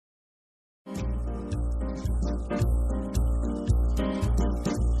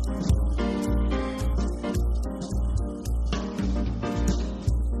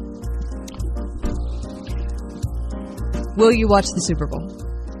 Will you watch the Super Bowl?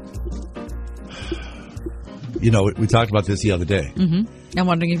 we talked about this the other day. Mm-hmm. I'm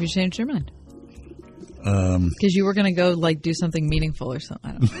wondering if you changed your mind. Because you were going to go do something meaningful or something.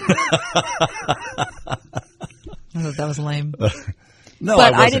 I don't know. I thought that was lame. No,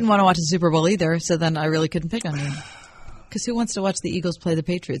 but I didn't want to watch the Super Bowl either, so then I really couldn't pick on you. Because who wants to watch the Eagles play the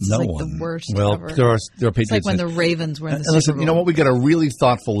Patriots? No It's one. The worst well, ever. there are Patriots. It's like when the Ravens were in the Super listen, Bowl. you know what? We got a really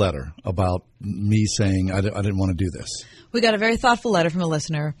thoughtful letter about me saying I didn't want to do this. We got a very thoughtful letter from a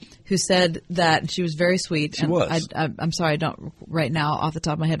listener who said that she was very sweet. She was. I'm sorry, I don't right now off the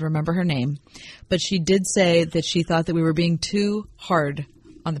top of my head remember her name. But she did say that she thought that we were being too hard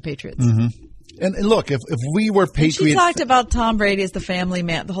on the Patriots. Mm-hmm. And look, if we were Patriots... She talked about Tom Brady as the family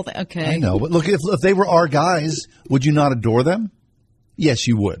man, the whole thing. Okay. I know. But look, if they were our guys, would you not adore them? Yes,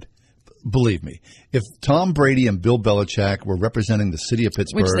 you would. Believe me. If Tom Brady and Bill Belichick were representing the city of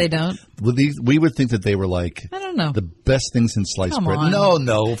Pittsburgh... Which they don't. We would think that they were I don't know. the best thing since sliced Come bread. on.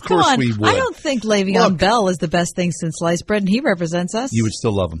 No, of course we would. I don't think Le'Veon Bell is the best thing since sliced bread, and he represents us. You would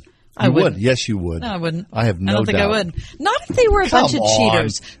still love him. I You would. wouldn't. Yes, you would. No, I wouldn't. I have no doubt. I don't think I would. Not if they were a bunch of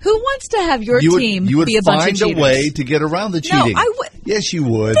cheaters. Who wants to have your team be a bunch of cheaters? You would find a way to get around the cheating. No, I would. Yes, you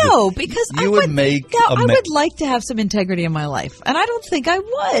would. No, because I would like to have some integrity in my life, and I don't think I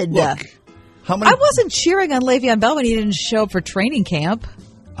would. Look, how many? I wasn't cheering on Le'Veon Bell when he didn't show up for training camp.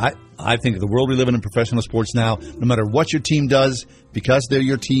 I think the world we live in professional sports now, no matter what your team does, because they're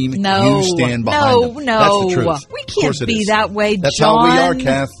your team, No, you stand behind them. No, That's the truth. we Of course can't it be is. that way, That's John. how we are,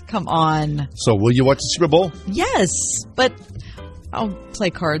 Kath. Come on. So, will you watch the Super Bowl? Yes, but I'll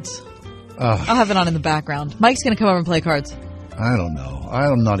play cards. I'll have it on in the background. Mike's going to come over and play cards. I don't know.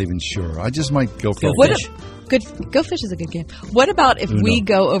 I'm not even sure. I just might go for a fish. Go Fish is a good game. What about if we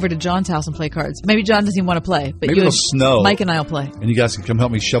go over to John's house and play cards? Maybe John doesn't even want to play, but Maybe you it'll snow. Mike and I will play. And you guys can come help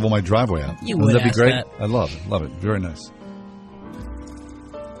me shovel my driveway out. You Wouldn't would that be ask great? that. I love it. Love it. Very nice.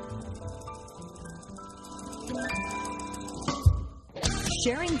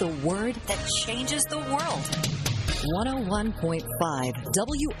 Sharing the word that changes the world. 101.5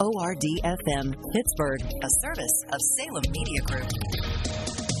 WORD FM, Pittsburgh, a service of Salem Media Group.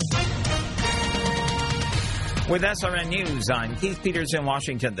 With SRN News, I'm Keith Peters in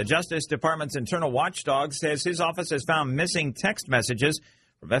Washington. The Justice Department's internal watchdog says his office has found missing text messages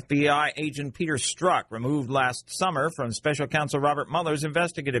from FBI agent Peter Strzok, removed last summer from Special Counsel Robert Mueller's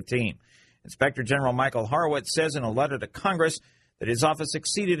investigative team. Inspector General Michael Horowitz says in a letter to Congress that his office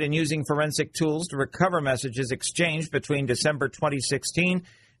succeeded in using forensic tools to recover messages exchanged between December 2016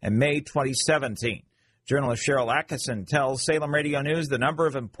 and May 2017. Journalist Cheryl Atkinson tells Salem Radio News the number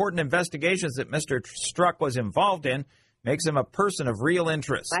of important investigations that Mr. Strzok was involved in makes him a person of real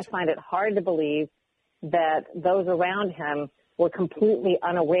interest. I find it hard to believe that those around him were completely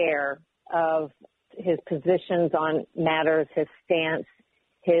unaware of his positions on matters, his stance,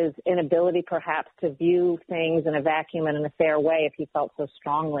 his inability perhaps to view things in a vacuum and in a fair way if he felt so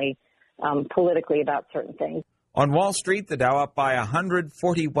strongly politically about certain things. On Wall Street, the Dow up by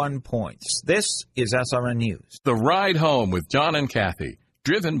 141 points. This is SRN News. The Ride Home with John and Kathy,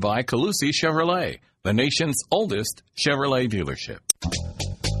 driven by Calusi Chevrolet, the nation's oldest Chevrolet dealership.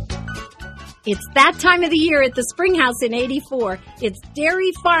 It's that time of the year at the Springhouse in 84. It's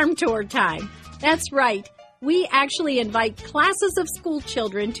Dairy Farm Tour time. That's right. We actually invite classes of school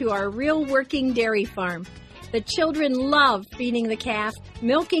children to our real working dairy farm. The children love feeding the calf,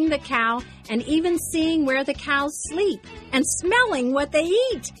 milking the cow, and even seeing where the cows sleep and smelling what they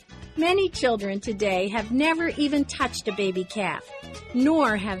eat. Many children today have never even touched a baby calf,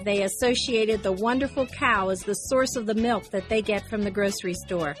 nor have they associated the wonderful cow as the source of the milk that they get from the grocery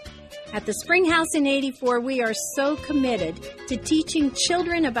store. At the Springhouse in 84, we are so committed to teaching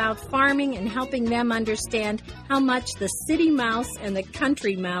children about farming and helping them understand how much the city mouse and the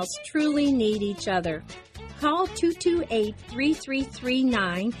country mouse truly need each other. Call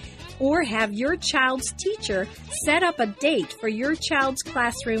 228-3339 or have your child's teacher set up a date for your child's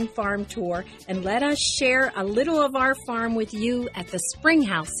classroom farm tour and let us share a little of our farm with you at the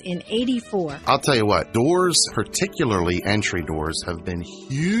Springhouse in 84. I'll tell you what, doors, particularly entry doors, have been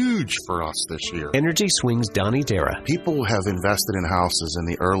huge for us this year. Energy Swings Donnie Dara. People have invested in houses in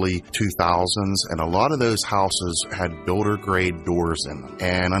the early 2000s, and a lot of those houses had builder-grade doors in them.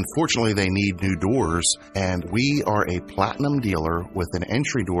 And unfortunately, they need new doors, and we are a platinum dealer with an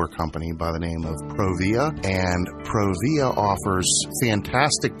entry door company company by the name of Provia, and Provia offers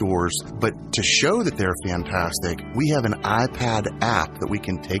fantastic doors, but to show that they're fantastic, we have an iPad app that we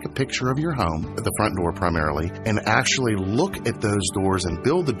can take a picture of your home, at the front door primarily, and actually look at those doors and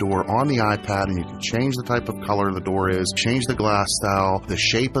build the door on the iPad, and you can change the type of color the door is, change the glass style, the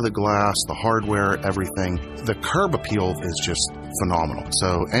shape of the glass, the hardware, everything. The curb appeal is just phenomenal.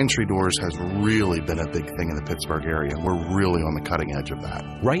 So Entry Doors has really been a big thing in the Pittsburgh area. We're really on the cutting edge of that.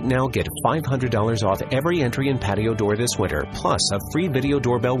 Right now, get $500 off every entry and patio door this winter, plus a free video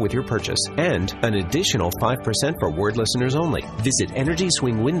doorbell with your purchase, and an additional 5% for Word listeners only. Visit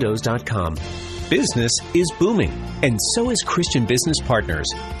EnergySwingWindows.com. Business is booming, and so is Christian Business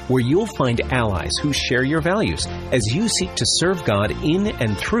Partners, where you'll find allies who share your values as you seek to serve God in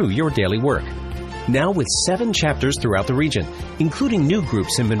and through your daily work. Now with 7 chapters throughout the region, including new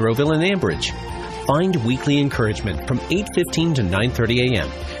groups in Monroeville and Ambridge. Find weekly encouragement from 8:15 to 9:30 a.m.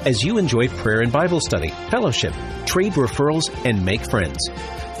 as you enjoy prayer and Bible study, fellowship, trade referrals, and make friends.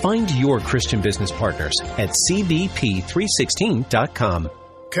 Find your Christian Business Partners at cbp316.com.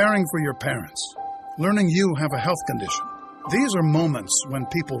 Caring for your parents. Learning you have a health condition. These are moments when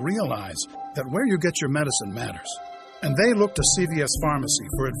people realize that where you get your medicine matters. And they look to CVS Pharmacy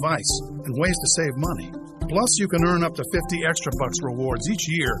for advice and ways to save money. Plus, you can earn up to 50 extra bucks rewards each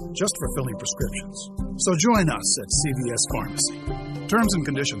year just for filling prescriptions. So join us at CVS Pharmacy. Terms and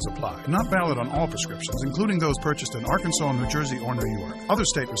conditions apply. Not valid on all prescriptions, including those purchased in Arkansas, New Jersey, or New York. Other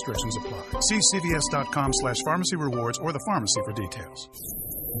state restrictions apply. See cvs.com/pharmacy rewards or the pharmacy for details.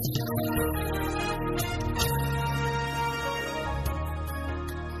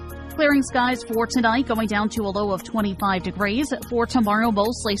 Clearing skies for tonight, going down to a low of 25 degrees. For tomorrow,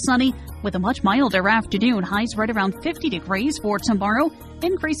 mostly sunny with a much milder afternoon. Highs right around 50 degrees for tomorrow.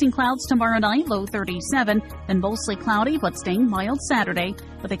 Increasing clouds tomorrow night, low 37. Then mostly cloudy but staying mild Saturday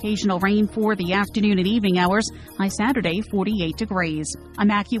with occasional rain for the afternoon and evening hours. High Saturday, 48 degrees. I'm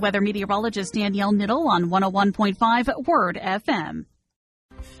AccuWeather meteorologist Danielle Niddle on 101.5 Word FM.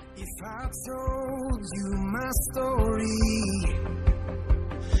 If I told you my story,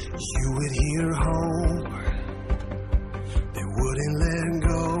 you would hear hope that wouldn't let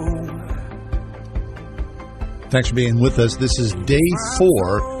go. Thanks for being with us. This is day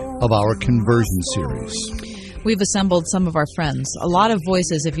 4 of our conversion series. We've assembled some of our friends, a lot of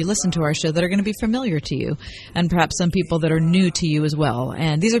voices, if you listen to our show, that are going to be familiar to you, and perhaps some people that are new to you as well.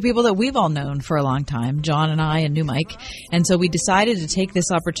 And these are people that we've all known for a long time, John and I and New Mike. And so we decided to take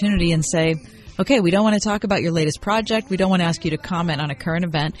this opportunity and say, okay, we don't want to talk about your latest project. We don't want to ask you to comment on a current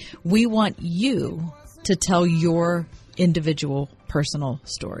event. We want you to tell your individual personal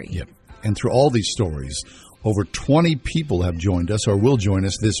story. Yep. And through all these stories, over 20 people have joined us or will join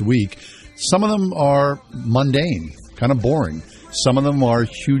us this week. Some of them are mundane, kind of boring. Some of them are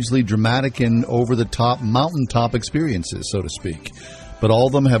hugely dramatic and over-the-top, mountaintop experiences, so to speak. But all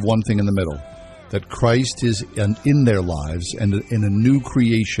of them have one thing in the middle, that Christ is in their lives and in a new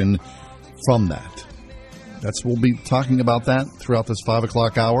creation from that. We'll be talking about that throughout this 5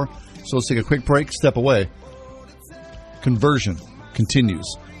 o'clock hour. So let's take a quick break, step away. Conversion continues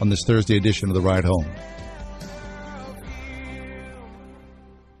on this Thursday edition of The Ride Home.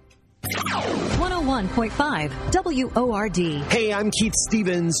 101.5 WORD. Hey, I'm Keith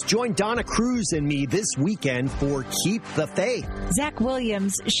Stevens. Join Donna Cruz and me this weekend for Keep the Faith. Zach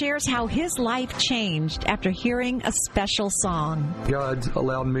Williams shares how his life changed after hearing a special song. God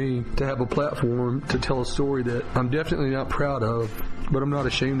allowed me to have a platform to tell a story that I'm definitely not proud of, but I'm not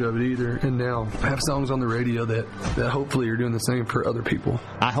ashamed of it either. And now I have songs on the radio that hopefully are doing the same for other people.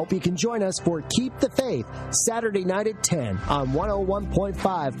 I hope you can join us for Keep the Faith, Saturday night at 10 on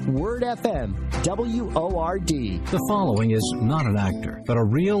 101.5 Word FM, WORD. The following is not an actor, but a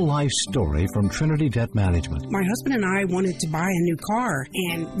real-life story from Trinity Debt Management. My husband and I wanted to buy a new car,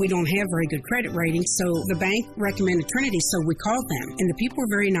 and we don't have very good credit rating, so the bank recommended Trinity, so we called them. And the people were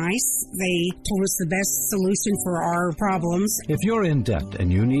very nice. They told us the best solution for our problems. If you're in debt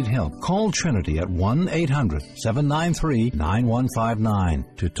and you need help, call Trinity at 1-800-793-9159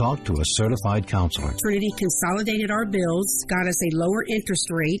 to talk to a certified counselor. Trinity consolidated our bills, got us a lower interest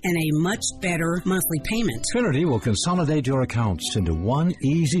rate, and a much better monthly payment. Trinity will consolidate your accounts into one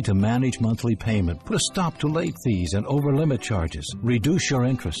easy-to-manage monthly payment, put a stop to late fees and over-limit charges, reduce your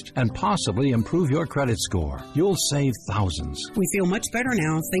interest, and possibly improve your credit score. You'll save thousands. We feel much better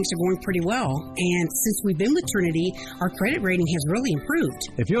now. Things are going pretty well. And since we've been with Trinity, our credit rating has really improved.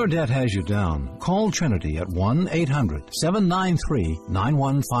 If your debt has you down, call Trinity at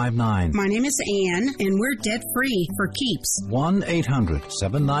 1-800-793-9159. My name is Ann, and we're debt-free for keeps.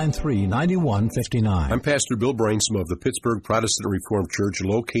 1-800-793-9159. 4159. I'm Pastor Bill Branksome of the Pittsburgh Protestant Reformed Church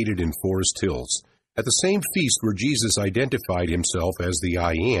located in Forest Hills. At the same feast where Jesus identified himself as the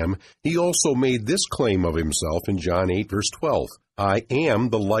I Am, he also made this claim of himself in John 8, verse 12. I am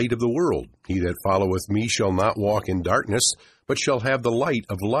the light of the world. He that followeth me shall not walk in darkness, but shall have the light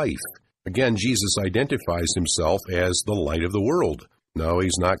of life. Again, Jesus identifies himself as the light of the world. No,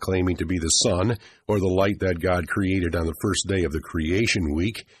 he's not claiming to be the sun or the light that God created on the first day of the creation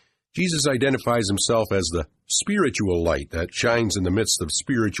week. Jesus identifies himself as the spiritual light that shines in the midst of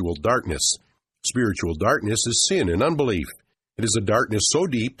spiritual darkness. Spiritual darkness is sin and unbelief. It is a darkness so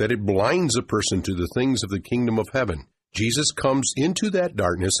deep that it blinds a person to the things of the kingdom of heaven. Jesus comes into that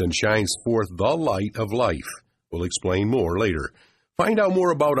darkness and shines forth the light of life. We'll explain more later. Find out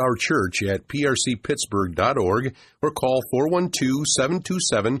more about our church at prcpittsburgh.org or call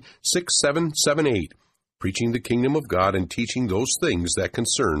 412-727-6778. Preaching the kingdom of God and teaching those things that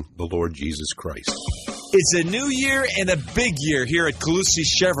concern the Lord Jesus Christ. It's a new year and a big year here at Colussy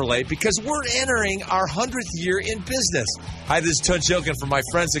Chevrolet because we're entering our 100th year in business. Hi, this is Tony Jokin from my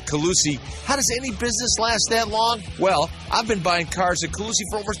friends at Colussy. How does any business last that long? Well, I've been buying cars at Colussy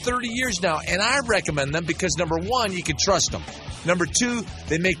for over 30 years now, and I recommend them because, number one, you can trust them. Number two,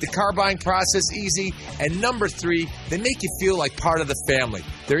 they make the car buying process easy. And number three, they make you feel like part of the family.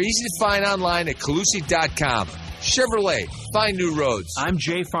 They're easy to find online at Colussy.com. Chevrolet, find new roads. I'm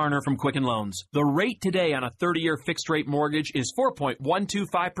Jay Farner from Quicken Loans. The rate today on a 30-year fixed-rate mortgage is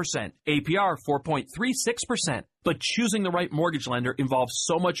 4.125%, APR 4.36%. But choosing the right mortgage lender involves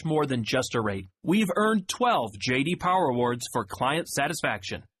so much more than just a rate. We've earned 12 J.D. Power Awards for client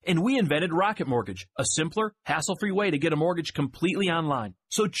satisfaction. And we invented Rocket Mortgage, a simpler, hassle-free way to get a mortgage completely online.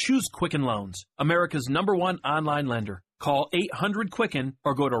 So choose Quicken Loans, America's #1 online lender. Call 800-QUICKEN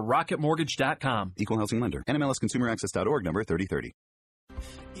or go to rocketmortgage.com. Equal housing lender. NMLSconsumeraccess.org, number 3030.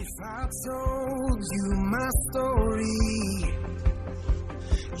 If I told you my story,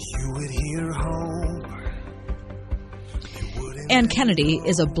 you would hear hope. Ann Kennedy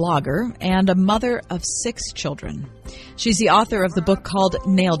is a blogger and a mother of 6 children. She's the author of the book called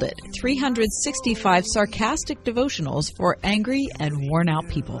Nailed It, 365 Sarcastic Devotionals for Angry and Worn-Out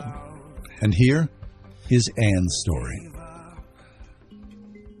People. And here is Ann's story.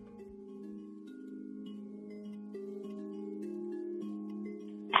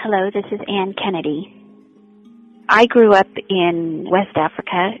 Hello, this is Ann Kennedy. I grew up in West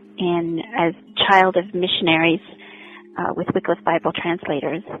Africa as a child of missionaries with Wycliffe Bible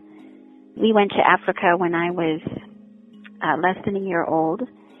translators. We went to Africa when I was less than a year old,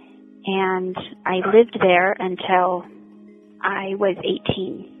 and I lived there until I was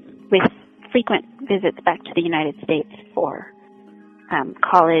 18, with frequent visits back to the United States for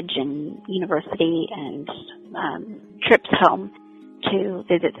college and university and trips home to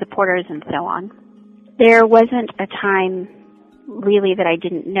visit supporters and so on. There wasn't a time really that I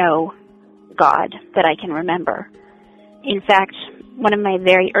didn't know God that I can remember. In fact, one of my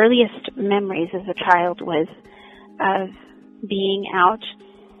very earliest memories as a child was of being out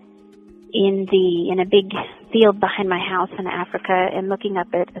in a big field behind my house in Africa and looking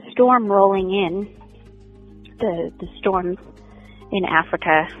up at a storm rolling in. The storms in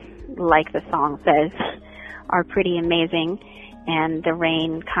Africa, like the song says, are pretty amazing, and the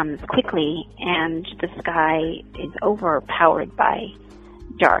rain comes quickly and the sky is overpowered by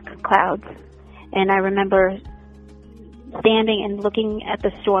dark clouds. And I remember standing and looking at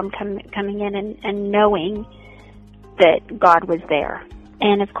the storm coming in and knowing that God was there.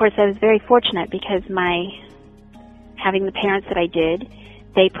 And of course I was very fortunate because having the parents that I did,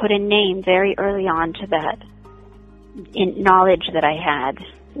 they put a name very early on to that knowledge that I had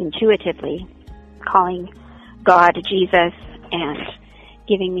intuitively, calling God Jesus and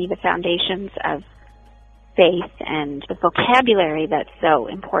giving me the foundations of faith and the vocabulary that's so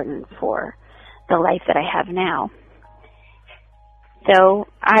important for the life that I have now. So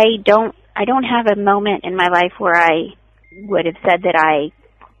I don't have a moment in my life where I would have said that I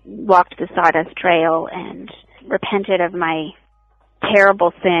walked the sawdust trail and repented of my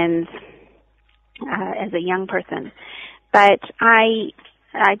terrible sins as a young person. But I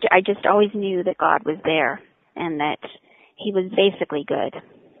just always knew that God was there and that He was basically good.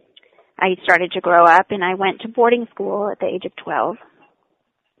 I started to grow up and I went to boarding school at the age of 12.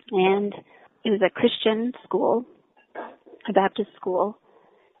 And it was a Christian school, a Baptist school,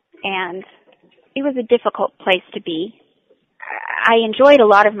 and it was a difficult place to be. I enjoyed a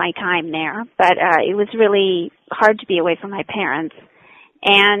lot of my time there, but it was really hard to be away from my parents.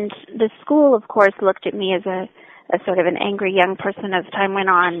 And the school, of course, looked at me as a sort of an angry young person as time went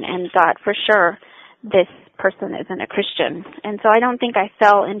on and thought, for sure, this person isn't a Christian. And so I don't think I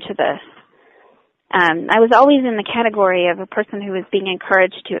fell into the I was always in the category of a person who was being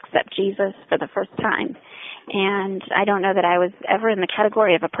encouraged to accept Jesus for the first time. And I don't know that I was ever in the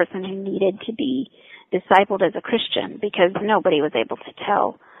category of a person who needed to be discipled as a Christian, because nobody was able to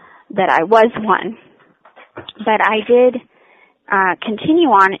tell that I was one. But I did continue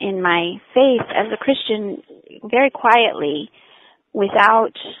on in my faith as a Christian very quietly,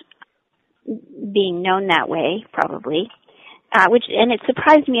 without being known that way, probably. And it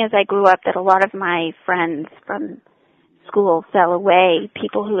surprised me as I grew up that a lot of my friends from school fell away.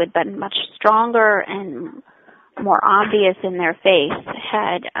 People who had been much stronger and more obvious in their faith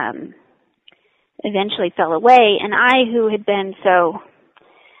had eventually fell away. And I, who had been so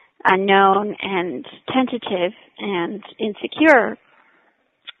unknown and tentative and insecure,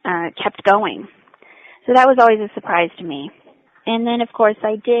 kept going. So that was always a surprise to me. And then, of course,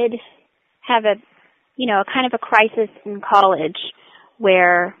 I did have a kind of a crisis in college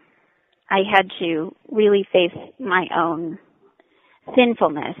where I had to really face my own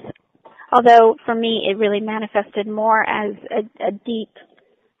sinfulness. Although, for me, it really manifested more as a deep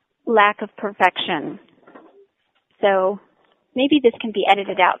lack of perfection. So maybe this can be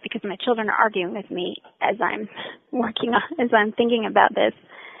edited out, because my children are arguing with me as I'm thinking about this,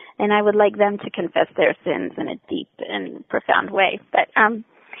 and I would like them to confess their sins in a deep and profound way. But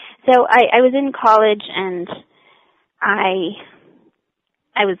so I was in college, and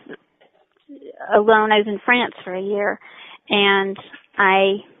I was alone. I was in France for a year, and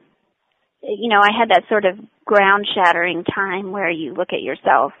I had that sort of ground-shattering time where you look at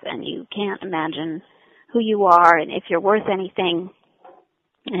yourself and you can't imagine who you are and if you're worth anything.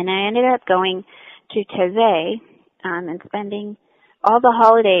 And I ended up going to Taizé and spending all the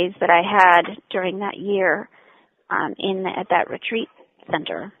holidays that I had during that year at that retreat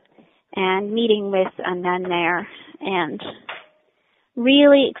center, and meeting with a nun there and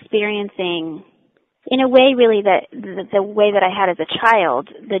really experiencing, in a way, really the way that I had as a child,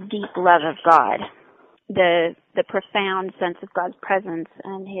 the deep love of God, the profound sense of God's presence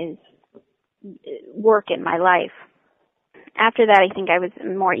and His work in my life. After that, I think I was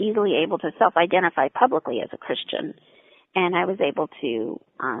more easily able to self-identify publicly as a Christian, and I was able to,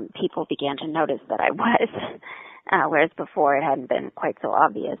 people began to notice that I was, whereas before it hadn't been quite so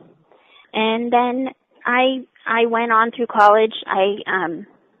obvious. And then I went on through college. I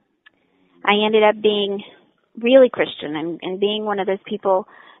ended up being really Christian and being one of those people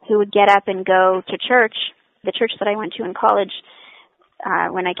who would get up and go to church. The church that I went to in college,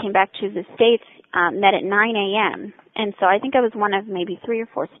 when I came back to the States, met at 9 a.m. And so I think I was one of maybe 3 or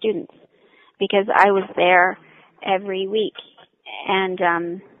 4 students, because I was there every week. And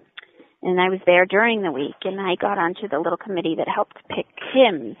I was there during the week, and I got onto the little committee that helped pick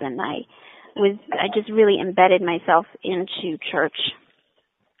hymns, and I just really embedded myself into church.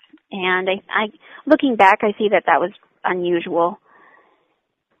 And I looking back, I see that was unusual,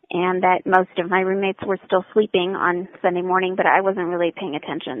 and that most of my roommates were still sleeping on Sunday morning, but I wasn't really paying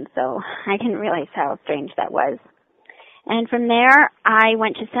attention, so I didn't realize how strange that was. And from there, I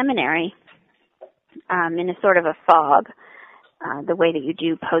went to seminary in a sort of a fog. The way that you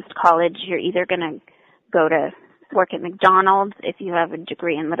do post-college, you're either going to go to work at McDonald's if you have a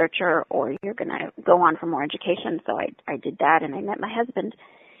degree in literature, or you're going to go on for more education. So I did that, and I met my husband.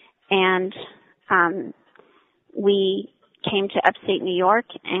 And we came to upstate New York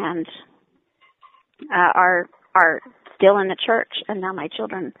and are still in the church, and now my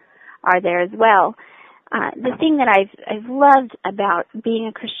children are there as well. The thing that I've loved about being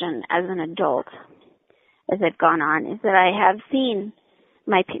a Christian as an adult, as I've gone on, is that I have seen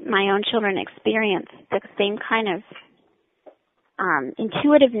my own children experience the same kind of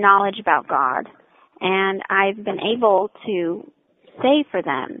intuitive knowledge about God, and I've been able to say for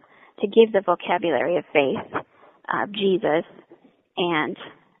them to give the vocabulary of faith of Jesus and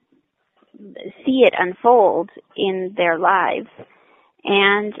see it unfold in their lives.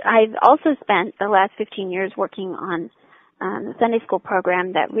 And I've also spent the last 15 years working on a Sunday school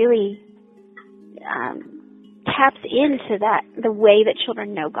program that really taps into the way that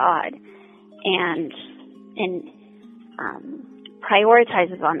children know God, and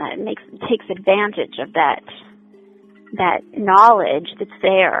prioritizes on that, and takes advantage of that knowledge that's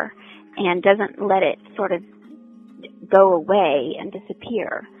there, and doesn't let it sort of go away and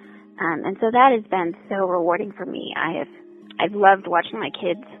disappear. And so that has been so rewarding for me. I've loved watching my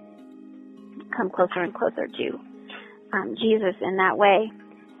kids come closer and closer to Jesus in that way.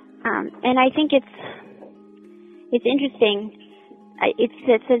 And I think it's interesting.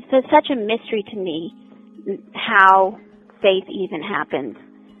 It's such a mystery to me how faith even happens.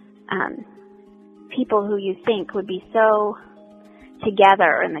 People who you think would be so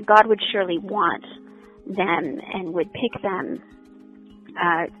together and that God would surely want them and would pick them,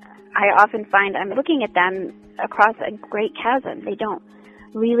 I often find I'm looking at them across a great chasm. They don't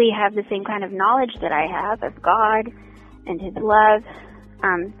really have the same kind of knowledge that I have of God and His love.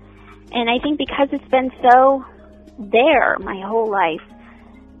 And I think because it's been so there my whole life,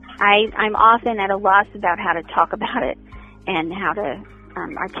 I'm often at a loss about how to talk about it and how to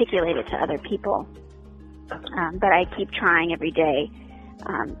articulate it to other people. But I keep trying every day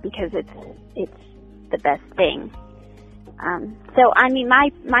because it's the best thing. So I mean, my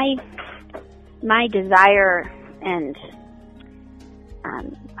desire and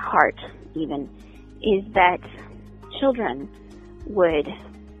heart even is that children would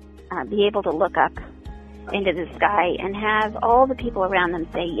be able to look up into the sky and have all the people around them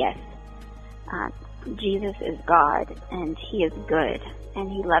say, yes, Jesus is God, and He is good, and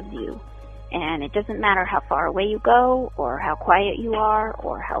He loves you. And it doesn't matter how far away you go, or how quiet you are,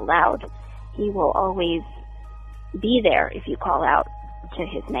 or how loud, He will always be there if you call out to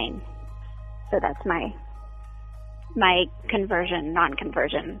His name. So that's my conversion,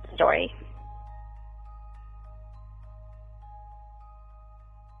 non-conversion story.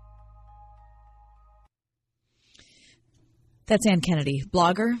 That's Ann Kennedy,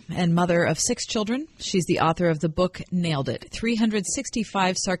 blogger and mother of 6 children. She's the author of the book Nailed It,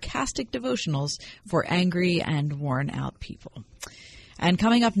 365 Sarcastic Devotionals for Angry and Worn Out People. And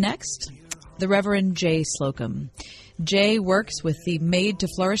coming up next, the Reverend Jay Slocum. Jay works with the Made to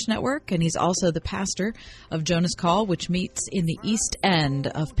Flourish Network, and he's also the pastor of Jonas Call, which meets in the East End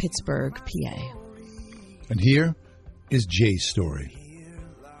of Pittsburgh, PA. And here is Jay's story.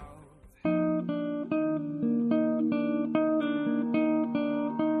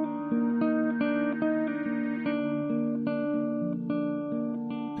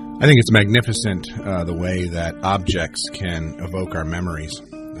 I think it's magnificent the way that objects can evoke our memories.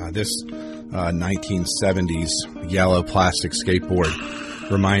 This 1970s yellow plastic skateboard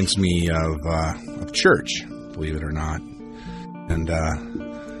reminds me of church, believe it or not. And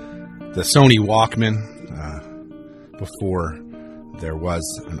the Sony Walkman, before there was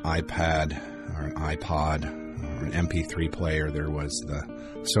an iPad or an iPod or an MP3 player, there was the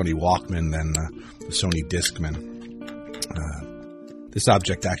Sony Walkman, then the Sony Discman. This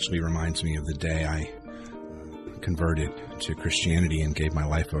object actually reminds me of the day I converted to Christianity and gave my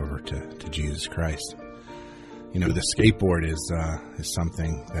life over to Jesus Christ. You know, the skateboard is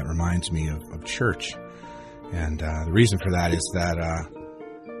something that reminds me of church. And the reason for that is that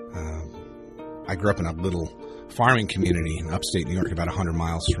I grew up in a little farming community in upstate New York, about 100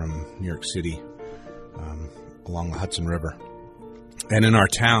 miles from New York City, along the Hudson River. And in our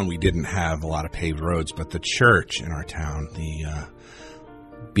town, we didn't have a lot of paved roads, but the church in our town, the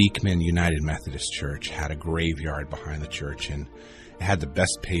Beekman United Methodist Church, had a graveyard behind the church, and it had the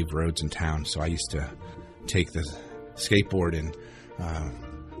best paved roads in town. So I used to take the skateboard, and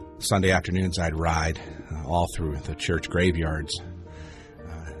Sunday afternoons I'd ride all through the church graveyards.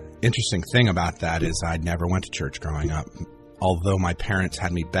 Interesting thing about that is I never went to church growing up, although my parents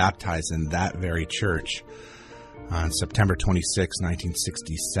had me baptized in that very church on September 26,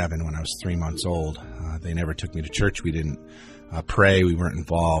 1967, when I was 3 months old. They never took me to church. We didn't pray. We weren't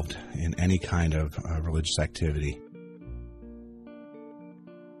involved in any kind of religious activity.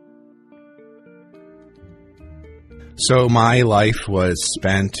 So my life was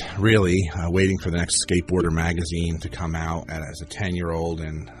spent really waiting for the next Skateboarder magazine to come out as a 10-year-old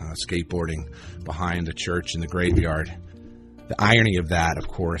and skateboarding behind the church in the graveyard. The irony of that, of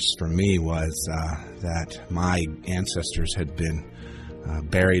course, for me was that my ancestors had been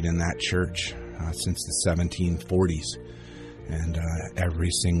buried in that church since the 1740s. And every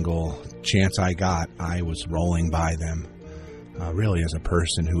single chance I got, I was rolling by them, really as a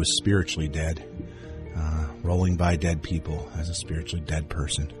person who was spiritually dead, rolling by dead people as a spiritually dead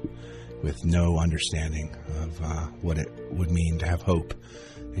person with no understanding of what it would mean to have hope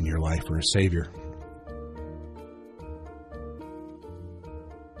in your life or a Savior.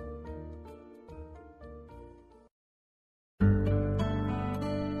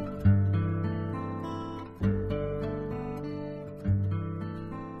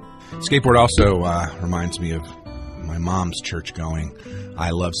 Skateboard also reminds me of my mom's church going.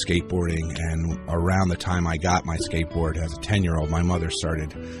 I love skateboarding, and around the time I got my skateboard as a 10-year-old, my mother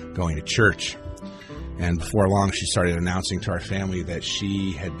started going to church. And before long, she started announcing to our family that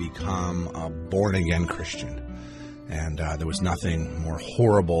she had become a born-again Christian. And there was nothing more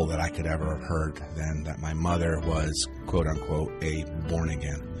horrible that I could ever have heard than that my mother was, quote-unquote, a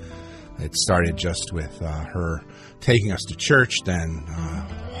born-again. It started just with her taking us to church, then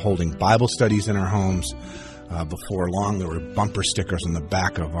holding Bible studies in our homes, Before long, there were bumper stickers on the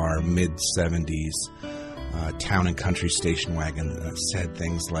back of our mid-'70s town and country station wagon that said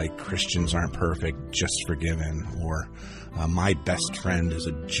things like, "Christians aren't perfect, just forgiven," or "My best friend is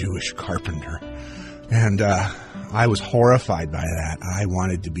a Jewish carpenter." And I was horrified by that. I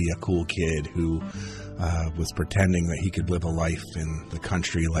wanted to be a cool kid who was pretending that he could live a life in the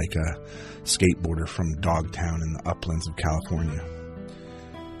country like a skateboarder from Dogtown in the uplands of California.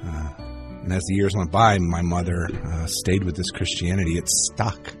 And as the years went by, my mother stayed with this Christianity. It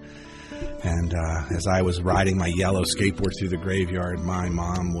stuck. And as I was riding my yellow skateboard through the graveyard, my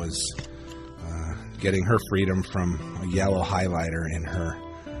mom was getting her freedom from a yellow highlighter in her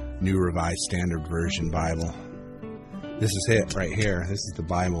New Revised Standard Version Bible. This is it right here. This is the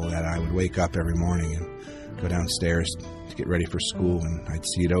Bible that I would wake up every morning and go downstairs to get ready for school, and I'd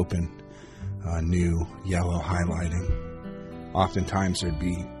see it open, new yellow highlighting. Oftentimes there'd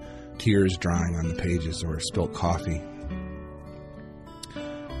be tears drying on the pages or spilt coffee.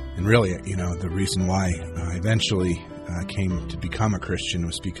 And really, the reason why I eventually came to become a Christian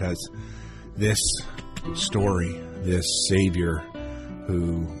was because this story, this Savior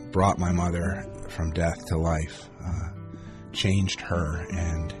who brought my mother from death to life, changed her,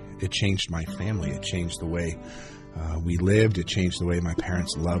 and it changed my family. It changed the way we lived. It changed the way my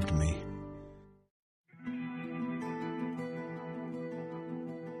parents loved me.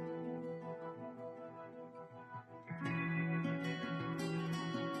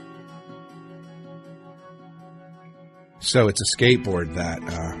 So it's a skateboard that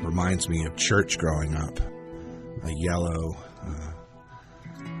reminds me of church growing up. A yellow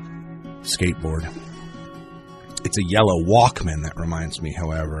skateboard. It's a yellow Walkman that reminds me,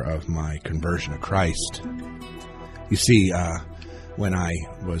 however, of my conversion to Christ. You see, when I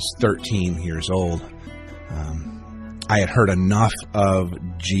was 13 years old, I had heard enough of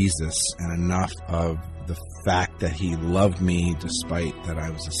Jesus and enough of the fact that he loved me despite that I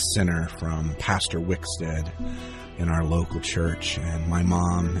was a sinner from Pastor Wickstead in our local church and my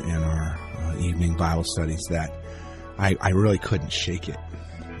mom in our evening Bible studies that I really couldn't shake it.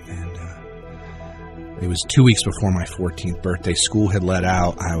 And it was 2 weeks before my 14th birthday. School had let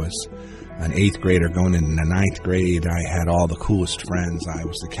out. I was an 8th grader going into the 9th grade. I had all the coolest friends. I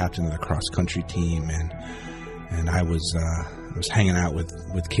was the captain of the cross-country team, and I was hanging out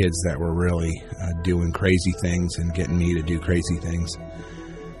with kids that were really doing crazy things and getting me to do crazy things.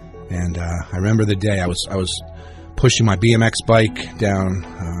 And I remember the day I was pushing my BMX bike down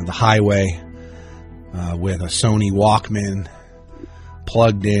the highway with a Sony Walkman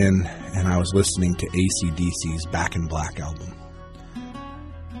plugged in, and I was listening to AC/DC's Back in Black album.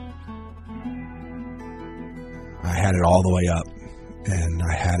 I had it all the way up, and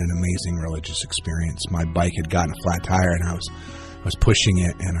I had an amazing religious experience. My bike had gotten a flat tire, and I was pushing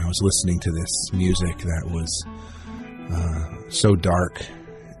it, and I was listening to this music that was so dark,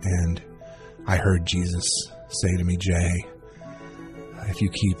 and I heard Jesus say to me, "Jay, if you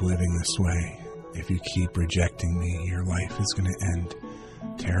keep living this way, if you keep rejecting me, your life is going to end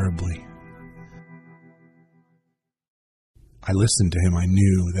terribly." I listened to him. I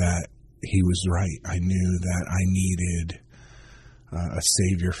knew that he was right. I knew that I needed a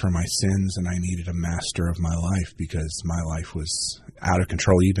savior for my sins, and I needed a master of my life because my life was out of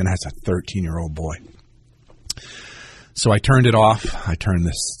control even as a 13-year-old boy. So I turned it off. I turned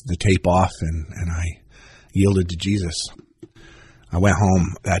the tape off, and I yielded to Jesus. I went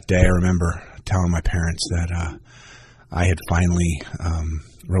home that day. I remember telling my parents that I had finally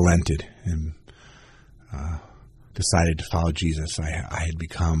relented and decided to follow Jesus. I had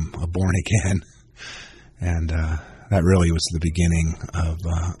become a born again, and that really was the beginning of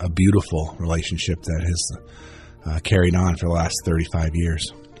a beautiful relationship that has carried on for the last 35 years.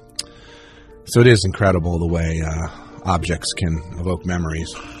 So it is incredible the way objects can evoke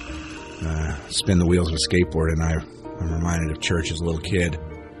memories. Spin the wheels of a skateboard, and I'm reminded of church as a little kid.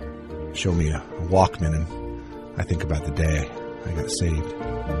 Show me a Walkman, and I think about the day I got saved.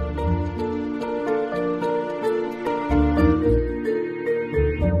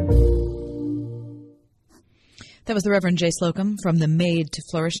 That was the Reverend Jay Slocum from the Made to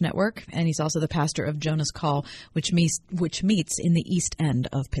Flourish Network, and he's also the pastor of Jonas Call, which meets in the East End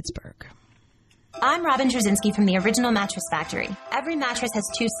of Pittsburgh. I'm Robin Trzynski from the Original Mattress Factory. Every mattress has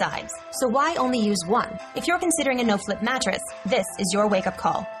two sides, so why only use one? If you're considering a no-flip mattress, this is your wake-up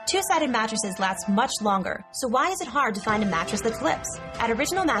call. Two-sided mattresses last much longer, so why is it hard to find a mattress that flips? At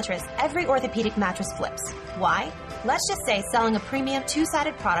Original Mattress, every orthopedic mattress flips. Why? Let's just say selling a premium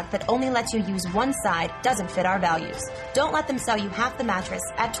two-sided product that only lets you use one side doesn't fit our values. Don't let them sell you half the mattress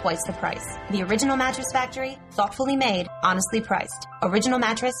at twice the price. The Original Mattress Factory, thoughtfully made, honestly priced.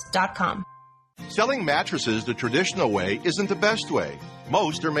 OriginalMattress.com. Selling mattresses the traditional way isn't the best way.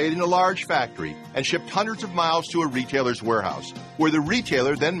 Most are made in a large factory and shipped hundreds of miles to a retailer's warehouse, where the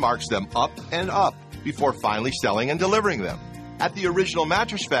retailer then marks them up and up before finally selling and delivering them. At the Original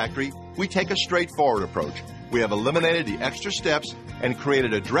Mattress Factory, we take a straightforward approach. We have eliminated the extra steps and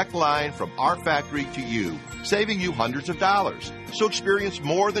created a direct line from our factory to you, saving you hundreds of dollars. So experience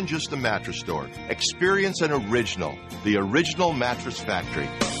more than just a mattress store. Experience an original, the Original Mattress Factory.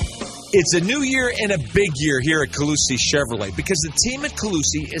 It's a new year and a big year here at Colussy Chevrolet because the team at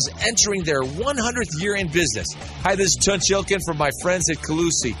Colussy is entering their 100th year in business. Hi, this is Tunch Ilkin from my friends at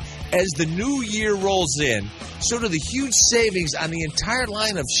Colussy. As the new year rolls in, so do the huge savings on the entire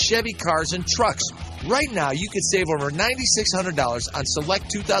line of Chevy cars and trucks. Right now, you could save over $9,600 on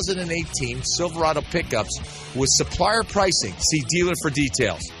select 2018 Silverado pickups with supplier pricing. See dealer for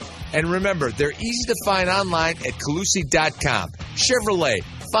details. And remember, they're easy to find online at Colussy.com. Chevrolet,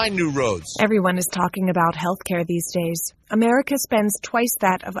 find new roads. Everyone is talking about healthcare these days. America spends twice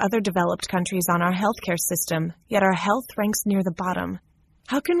that of other developed countries on our healthcare system, yet our health ranks near the bottom.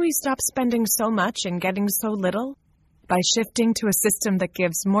 How can we stop spending so much and getting so little? By shifting to a system that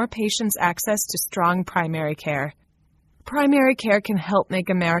gives more patients access to strong primary care. Primary care can help make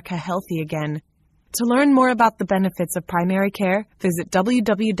America healthy again. To learn more about the benefits of primary care, visit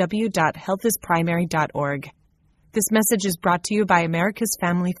www.healthisprimary.org. This message is brought to you by America's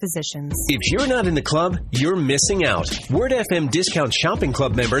Family Physicians. If you're not in the club, you're missing out. Word FM Discount Shopping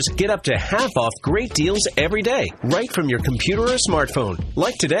Club members get up to half off great deals every day, right from your computer or smartphone.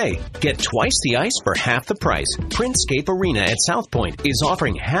 Like today, get twice the ice for half the price. Printscape Arena at South Point is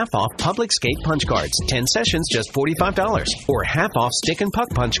offering half off Public Skate punch cards, 10 sessions just $45, or half off Stick and Puck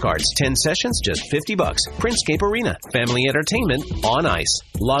punch cards, 10 sessions just $50. Printscape Arena, family entertainment on ice.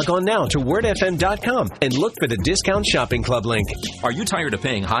 Log on now to wordfm.com and look for the Discount Shopping Club link. Are you tired of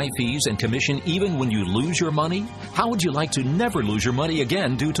paying high fees and commission even when you lose your money? How would you like to never lose your money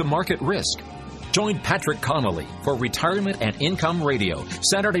again due to market risk? Join Patrick Connolly for Retirement and Income Radio,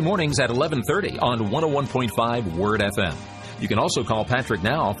 Saturday mornings at 11:30 on 101.5 Word FM. You can also call Patrick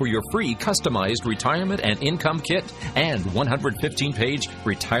now for your free customized retirement and income kit and 115-page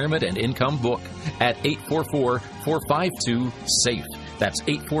retirement and income book at 844-452-SAFE. That's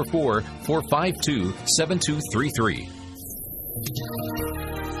 844-452-7233.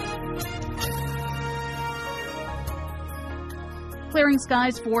 Clearing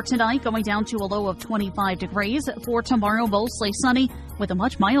skies for tonight, going down to a low of 25 degrees. For tomorrow, mostly sunny with a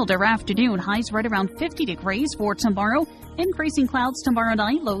much milder afternoon. Highs right around 50 degrees for tomorrow. Increasing clouds tomorrow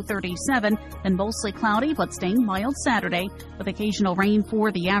night, low 37. Then mostly cloudy, but staying mild Saturday with occasional rain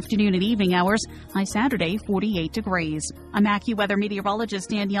for the afternoon and evening hours. High Saturday, 48 degrees. I'm AccuWeather meteorologist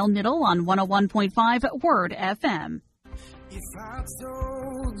Danielle Niddle on 101.5 Word FM. If I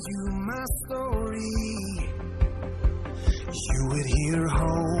told you my story, you would hear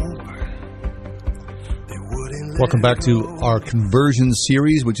hope. Welcome back to our conversion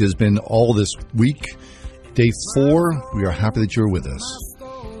series, which has been all this week. Day 4. We are happy that you're with us.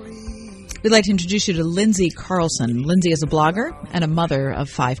 We'd like to introduce you to Lindsay Carlson. Lindsay is a blogger and a mother of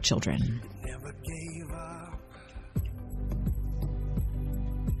 5 children.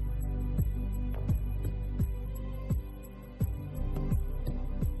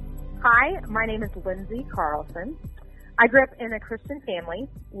 Hi, my name is Lindsay Carlson. I grew up in a Christian family.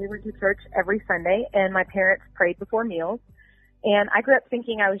 We went to church every Sunday, and my parents prayed before meals. And I grew up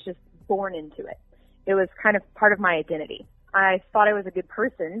thinking I was just born into it. It was kind of part of my identity. I thought I was a good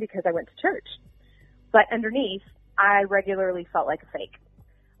person because I went to church. But underneath, I regularly felt like a fake.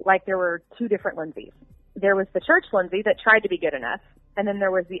 Like there were 2 different Lindsays. There was the church Lindsay that tried to be good enough, and then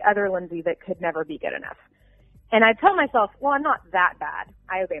there was the other Lindsay that could never be good enough. And I'd tell myself, well, I'm not that bad.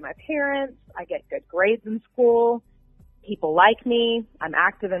 I obey my parents. I get good grades in school. People like me. I'm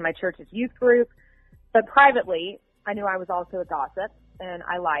active in my church's youth group. But privately, I knew I was also a gossip, and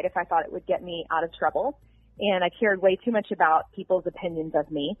I lied if I thought it would get me out of trouble. And I cared way too much about people's opinions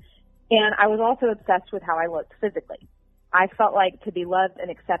of me. And I was also obsessed with how I looked physically. I felt like to be loved and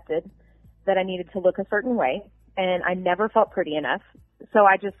accepted that I needed to look a certain way, and I never felt pretty enough. So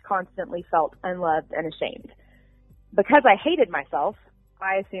I just constantly felt unloved and ashamed. Because I hated myself,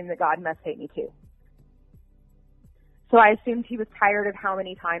 I assumed that God must hate me too. So I assumed he was tired of how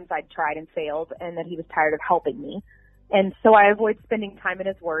many times I'd tried and failed, and that he was tired of helping me. And so I avoided spending time in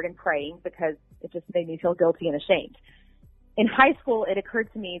his word and praying because it just made me feel guilty and ashamed. In high school, it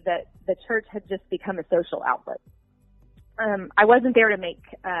occurred to me that the church had just become a social outlet. I wasn't there to make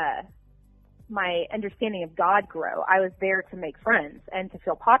my understanding of God grow. I was there to make friends and to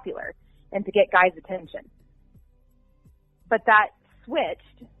feel popular and to get guys' attention. But that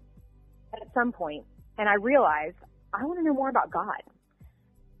switched at some point, and I realized I want to know more about God.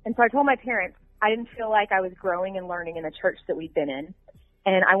 And so I told my parents I didn't feel like I was growing and learning in the church that we'd been in,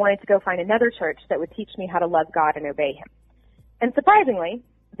 and I wanted to go find another church that would teach me how to love God and obey Him. And surprisingly,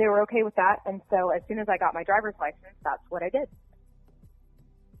 they were okay with that, and so as soon as I got my driver's license, that's what I did.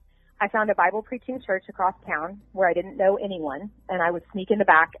 I found a Bible preaching church across town where I didn't know anyone, and I would sneak in the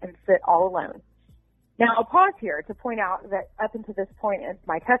back and sit all alone. Now, I'll pause here to point out that up until this point in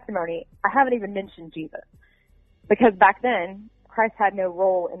my testimony, I haven't even mentioned Jesus, because back then, Christ had no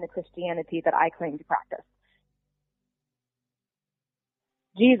role in the Christianity that I claim to practice.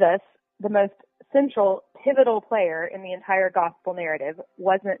 Jesus, the most central, pivotal player in the entire gospel narrative,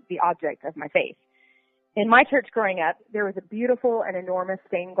 wasn't the object of my faith. In my church growing up, there was a beautiful and enormous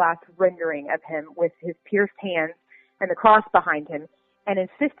stained glass rendering of him with his pierced hands and the cross behind him. And in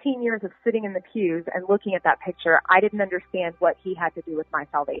 15 years of sitting in the pews and looking at that picture, I didn't understand what he had to do with my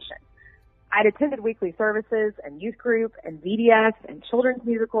salvation. I'd attended weekly services and youth group and VDS and children's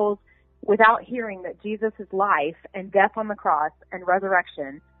musicals without hearing that Jesus' life and death on the cross and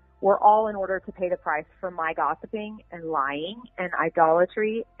resurrection were all in order to pay the price for my gossiping and lying and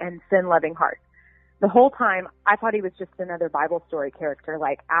idolatry and sin-loving heart. The whole time, I thought he was just another Bible story character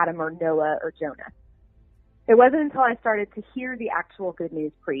like Adam or Noah or Jonah. It wasn't until I started to hear the actual good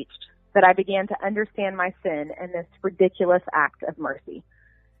news preached that I began to understand my sin and this ridiculous act of mercy.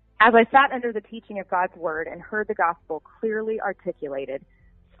 As I sat under the teaching of God's Word and heard the gospel clearly articulated,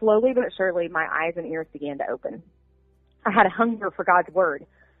 slowly but surely my eyes and ears began to open. I had a hunger for God's Word.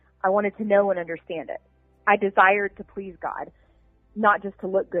 I wanted to know and understand it. I desired to please God, not just to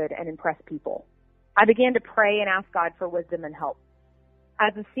look good and impress people. I began to pray and ask God for wisdom and help.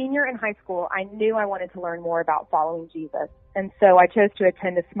 As a senior in high school, I knew I wanted to learn more about following Jesus, and so I chose to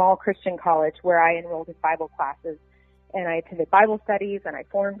attend a small Christian college where I enrolled in Bible classes, and I attended Bible studies, and I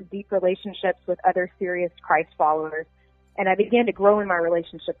formed deep relationships with other serious Christ followers, and I began to grow in my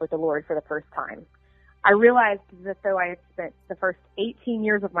relationship with the Lord for the first time. I realized that though I had spent the first 18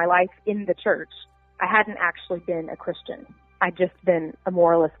 years of my life in the church, I hadn't actually been a Christian. I'd just been a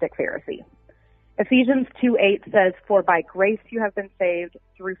moralistic Pharisee. Ephesians 2:8 says, "For by grace you have been saved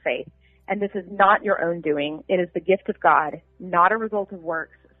through faith, and this is not your own doing. It is the gift of God, not a result of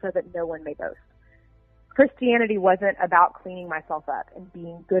works, so that no one may boast." Christianity wasn't about cleaning myself up and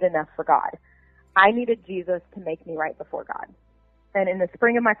being good enough for God. I needed Jesus to make me right before God. And in the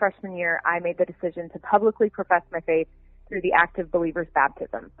spring of my freshman year, I made the decision to publicly profess my faith through the active believer's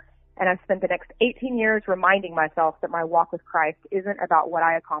baptism. And I've spent the next 18 years reminding myself that my walk with Christ isn't about what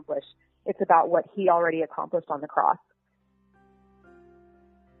I accomplish. It's about what He already accomplished on the cross.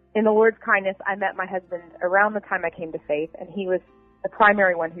 In the Lord's kindness, I met my husband around the time I came to faith, and he was the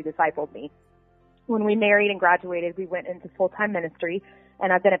primary one who discipled me. When we married and graduated, we went into full-time ministry,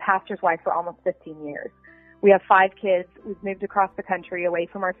 and I've been a pastor's wife for almost 15 years. We have 5 kids. We've moved across the country away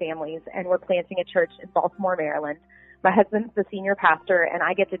from our families, and we're planting a church in Baltimore, Maryland. My husband's the senior pastor, and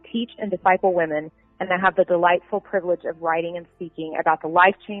I get to teach and disciple women, and I have the delightful privilege of writing and speaking about the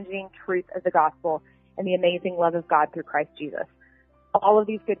life-changing truth of the gospel and the amazing love of God through Christ Jesus. All of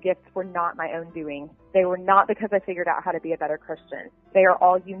these good gifts were not my own doing. They were not because I figured out how to be a better Christian. They are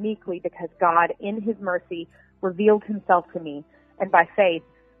all uniquely because God, in His mercy, revealed Himself to me, and by faith,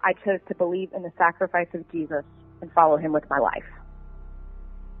 I chose to believe in the sacrifice of Jesus and follow Him with my life.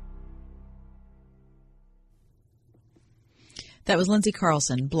 That was Lindsay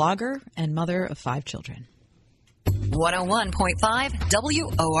Carlson, blogger and mother of 5 children. 101.5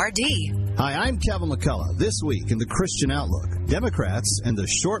 WORD. Hi, I'm Kevin McCullough. This week in the Christian Outlook, Democrats and the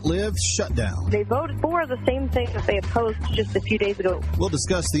short-lived shutdown. They voted for the same thing that they opposed just a few days ago. We'll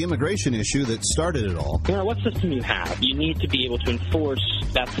discuss the immigration issue that started it all. No matter what system you have, you need to be able to enforce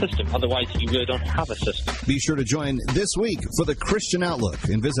that system. Otherwise, you really don't have a system. Be sure to join this week for the Christian Outlook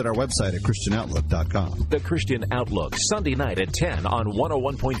and visit our website at ChristianOutlook.com. The Christian Outlook, Sunday night at 10 on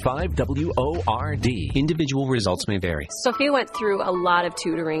 101.5 WORD. Individual results may vary. Sophia went through a lot of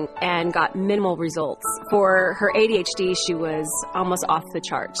tutoring and got minimal results. For her ADHD, she was almost off the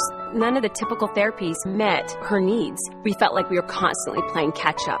charts. None of the typical therapies met her needs. We felt like we were constantly playing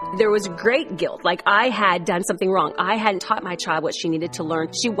catch up. There was great guilt, like I had done something wrong. I hadn't taught my child what she needed to learn.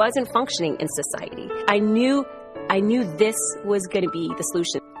 She wasn't functioning in society. I knew this was going to be the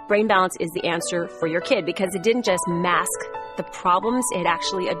solution. Brain Balance is the answer for your kid because it didn't just mask the problems, it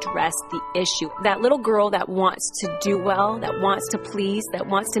actually addressed the issue. That little girl that wants to do well, that wants to please, that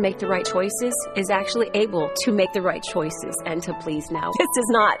wants to make the right choices is actually able to make the right choices and to please now. This is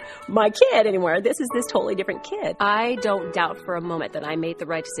not my kid anymore. This is this totally different kid. I don't doubt for a moment that I made the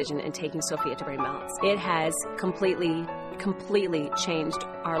right decision in taking Sophia to Brain Balance. It has completely completely changed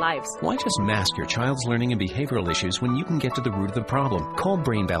our lives. Why just mask your child's learning and behavioral issues when you can get to the root of the problem? Call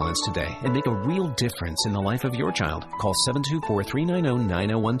Brain Balance today and make a real difference in the life of your child. Call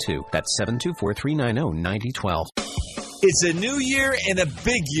 724-390-9012. That's 724-390-9012. It's a new year and a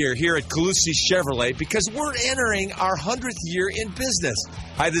big year here at Colussy Chevrolet because we're entering our 100th year in business.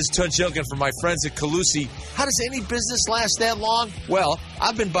 Hi, this is Tunch Ilkin from my friends at Colussy. How does any business last that long? Well,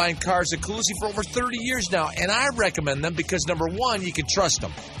 I've been buying cars at Colussy for over 30 years now, and I recommend them because, number one, you can trust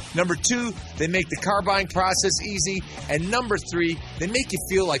them. Number two, they make the car buying process easy. And number three, they make you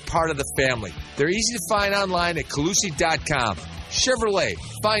feel like part of the family. They're easy to find online at Colussy.com. Chevrolet,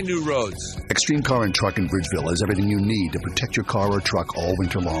 find new roads. Extreme Car and Truck in Bridgeville has everything you need to protect your car or truck all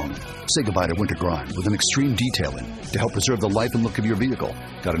winter long. Say goodbye to winter grime with an extreme detailing to help preserve the life and look of your vehicle.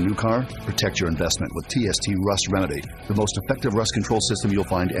 Got a new car? Protect your investment with TST Rust Remedy, the most effective rust control system you'll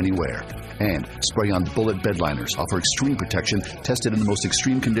find anywhere. And spray-on bullet bed liners offer extreme protection tested in the most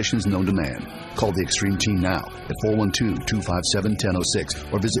extreme conditions known to man. Call the Extreme Team now at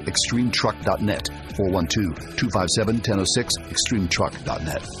 412-257-1006 or visit extremetruck.net. 412-257-1006,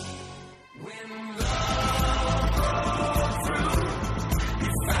 extremetruck.net.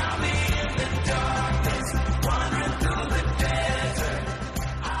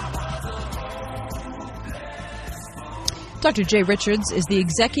 Dr. Jay Richards is the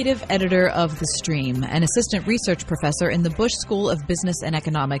executive editor of The Stream, an assistant research professor in the Bush School of Business and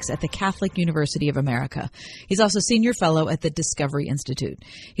Economics at the Catholic University of America. He's also senior fellow at the Discovery Institute.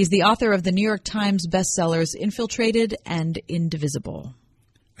 He's the author of the New York Times bestsellers Infiltrated and Indivisible.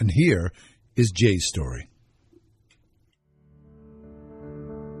 And here is Jay's story.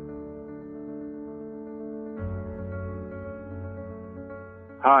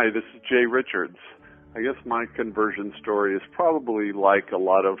 Hi, this is Jay Richards. I guess my conversion story is probably like a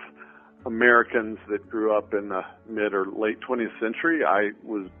lot of Americans that grew up in the mid or late 20th century. I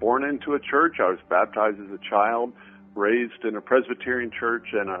was born into a church. I was baptized as a child, raised in a Presbyterian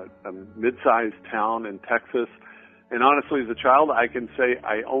church in a mid-sized town in Texas. And honestly, as a child, I can say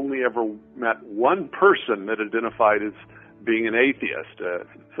I only ever met one person that identified as being an atheist.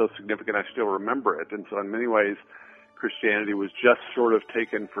 So significant I still remember it. And so in many ways, Christianity was just sort of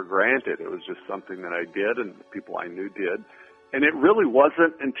taken for granted. It was just something that I did and the people I knew did. And it really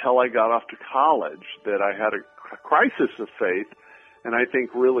wasn't until I got off to college that I had a crisis of faith and I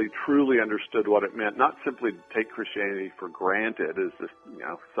think really truly understood what it meant, not simply to take Christianity for granted as this,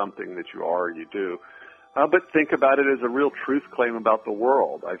 something that you are or you do, but think about it as a real truth claim about the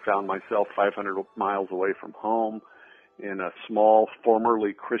world. I found myself 500 miles away from home in a small,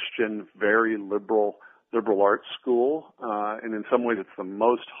 formerly Christian, very liberal arts school, and in some ways it's the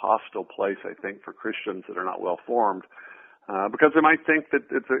most hostile place, I think, for Christians that are not well formed, because they might think that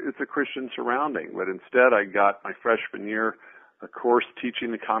it's a Christian surrounding. But instead, I got my freshman year a course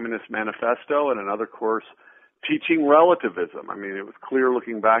teaching the Communist Manifesto and another course teaching relativism. I mean, it was clear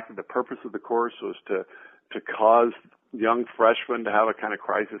looking back that the purpose of the course was to cause young freshmen to have a kind of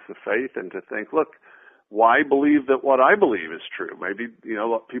crisis of faith and to think, look, why believe that what I believe is true? Maybe,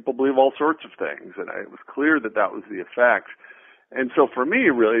 people believe all sorts of things. And it was clear that that was the effect. And so for me,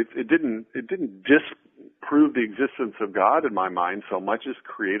 really, it didn't disprove the existence of God in my mind so much as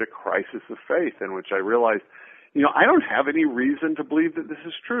create a crisis of faith in which I realized, I don't have any reason to believe that this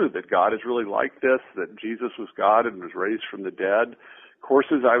is true, that God is really like this, that Jesus was God and was raised from the dead.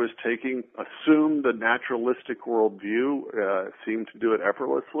 Courses I was taking assumed the naturalistic worldview, seemed to do it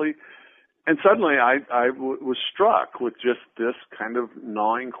effortlessly. And suddenly I was struck with just this kind of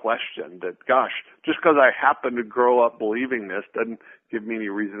gnawing question that, gosh, just because I happen to grow up believing this doesn't give me any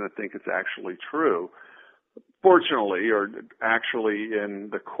reason to think it's actually true. Fortunately, or actually in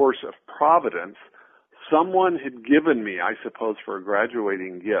the course of providence, someone had given me, I suppose for a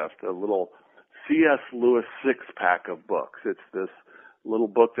graduating gift, a little C.S. Lewis six-pack of books. It's this little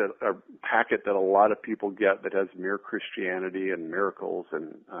book, a packet that a lot of people get that has Mere Christianity and Miracles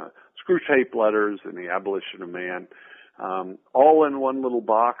and Screwtape Letters and The Abolition of Man, all in one little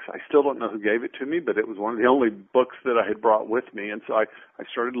box. I still don't know who gave it to me, but it was one of the only books that I had brought with me. And so I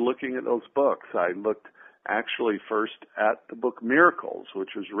started looking at those books. I looked actually first at the book Miracles,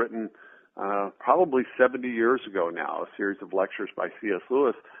 which was written probably 70 years ago now, a series of lectures by C.S.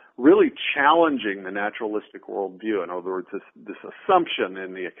 Lewis, really challenging the naturalistic worldview. In other words, this assumption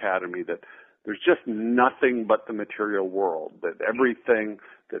in the academy that there's just nothing but the material world, that everything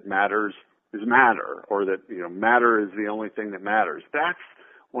that matters is matter, or that matter is the only thing that matters. That's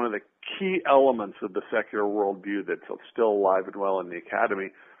one of the key elements of the secular worldview that's still alive and well in the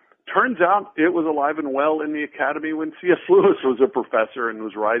academy. Turns out it was alive and well in the academy when C.S. Lewis was a professor and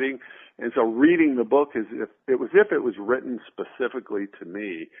was writing. And so reading the book as if it was written specifically to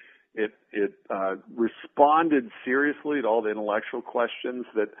me. It responded seriously to all the intellectual questions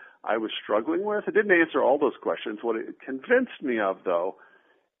that I was struggling with. It didn't answer all those questions. What it convinced me of, though,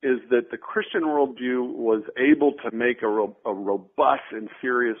 is that the Christian worldview was able to make a robust and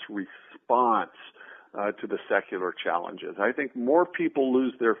serious response to the secular challenges. I think more people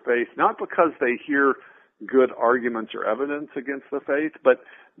lose their faith, not because they hear good arguments or evidence against the faith, but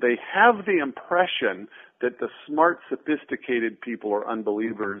they have the impression that the smart, sophisticated people are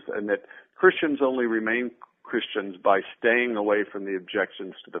unbelievers and that Christians only remain Christians by staying away from the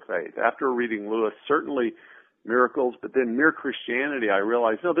objections to the faith. After reading Lewis, certainly miracles, but then mere Christianity, I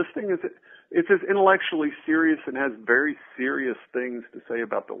realized, no, this thing it's as intellectually serious and has very serious things to say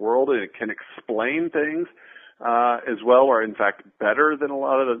about the world, and it can explain things as well, or in fact better than a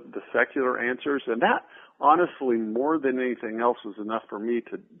lot of the secular answers. And that, honestly, more than anything else, was enough for me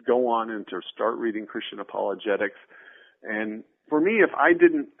to go on and to start reading Christian apologetics. And for me,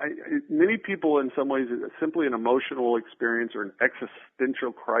 many people in some ways, it's simply an emotional experience or an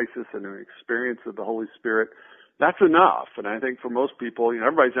existential crisis and an experience of the Holy Spirit. That's enough. And I think for most people,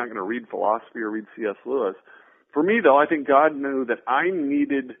 everybody's not going to read philosophy or read C.S. Lewis. For me, though, I think God knew that I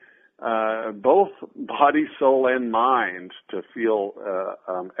needed both body, soul, and mind to feel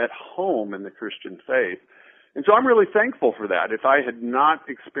at home in the Christian faith. And so I'm really thankful for that. If I had not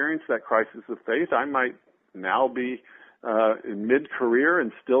experienced that crisis of faith, I might now be in mid-career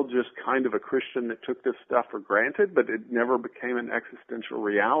and still just kind of a Christian that took this stuff for granted, but it never became an existential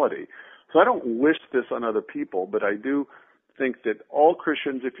reality. So I don't wish this on other people, but I do think that all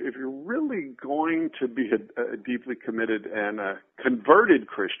Christians, if you're really going to be a deeply committed and a converted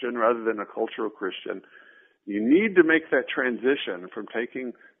Christian rather than a cultural Christian, you need to make that transition from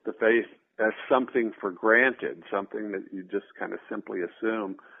taking the faith as something for granted, something that you just kind of simply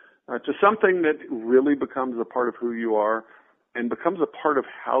assume, to something that really becomes a part of who you are and becomes a part of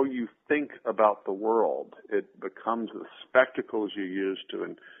how you think about the world. It becomes the spectacles you use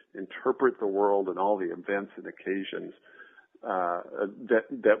to interpret the world and all the events and occasions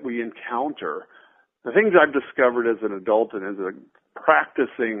that we encounter. The things I've discovered as an adult and as a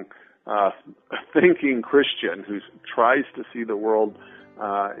practicing, thinking Christian who tries to see the world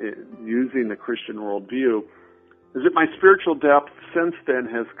using the Christian worldview, is that my spiritual depth since then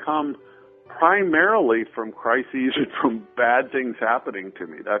has come primarily from crises and from bad things happening to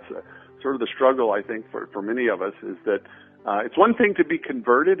me. That's sort of the struggle, I think, for many of us, is that it's one thing to be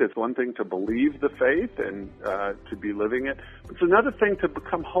converted, it's one thing to believe the faith and to be living it, but it's another thing to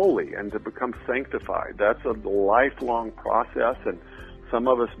become holy and to become sanctified. That's a lifelong process, and some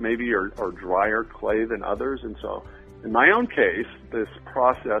of us maybe are drier clay than others, and so in my own case, this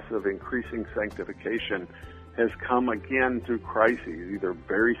process of increasing sanctification has come again through crises, either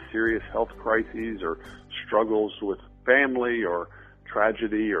very serious health crises or struggles with family or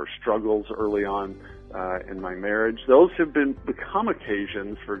tragedy or struggles early on in my marriage. Those have become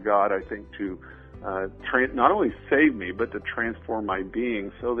occasions for God, I think, to not only save me, but to transform my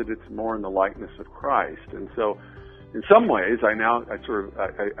being so that it's more in the likeness of Christ. And so in some ways, I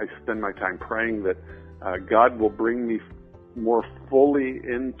spend my time praying that God will bring me more fully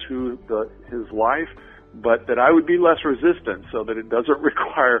into His life, but that I would be less resistant so that it doesn't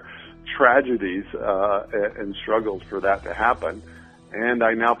require tragedies and struggles for that to happen. And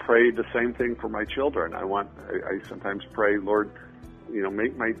I now pray the same thing for my children. I sometimes pray, Lord,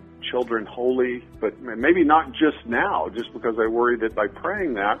 make my children holy, but maybe not just now, just because I worry that by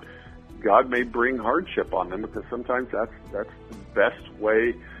praying that, God may bring hardship on them, because sometimes that's the best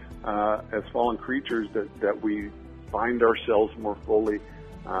way as fallen creatures that we find ourselves more fully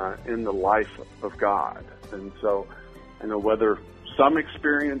in the life of God. And so, whether some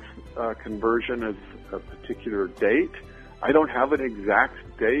experience conversion as a particular date, I don't have an exact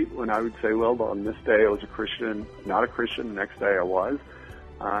date when I would say, well, on this day I was a Christian, not a Christian, the next day I was.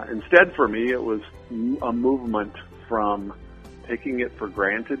 Instead, for me, it was a movement from taking it for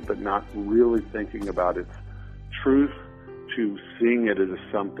granted but not really thinking about its truth to seeing it as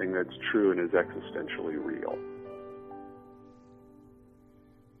something that's true and is existentially real.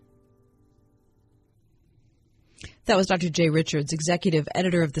 That was Dr. Jay Richards, executive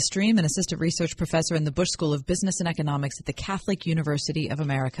editor of The Stream and assistant research professor in the Bush School of Business and Economics at the Catholic University of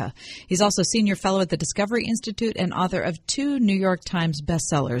America. He's also senior fellow at the Discovery Institute and author of 2 New York Times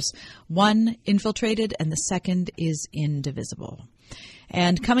bestsellers. One, Infiltrated, and the second is Indivisible.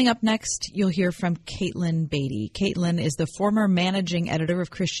 And coming up next, you'll hear from Caitlin Beatty. Caitlin is the former managing editor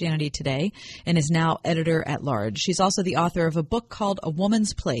of Christianity Today and is now editor-at-large. She's also the author of a book called A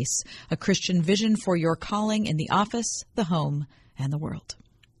Woman's Place, A Christian Vision for Your Calling in the Office, the Home, and the World.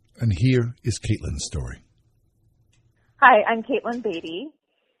 And here is Caitlin's story. Hi, I'm Caitlin Beatty,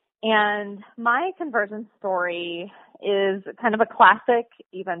 and my conversion story is kind of a classic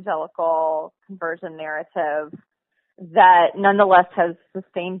evangelical conversion narrative that nonetheless has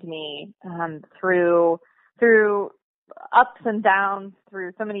sustained me through ups and downs,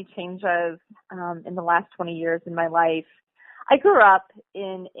 through so many changes in the last 20 years in my life. I grew up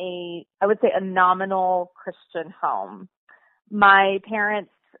in I would say a nominal Christian home. My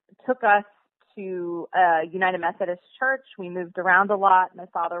parents took us to a United Methodist church. We moved around a lot. My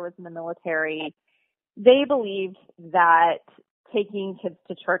father was in the military. They believed that taking kids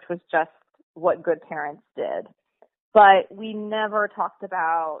to church was just what good parents did. But we never talked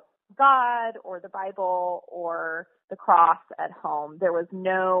about God or the Bible or the cross at home. There was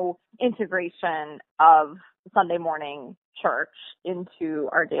no integration of Sunday morning church into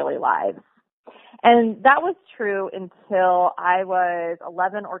our daily lives. And that was true until I was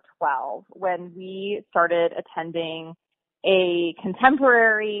 11 or 12 when we started attending a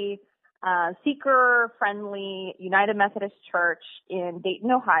contemporary, seeker-friendly United Methodist church in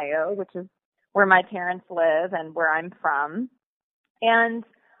Dayton, Ohio, which is where my parents live and where I'm from. And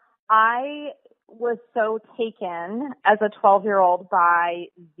I was so taken as a 12-year-old by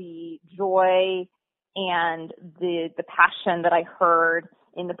the joy and the passion that I heard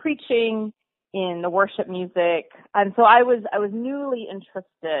in the preaching, in the worship music. And so I was newly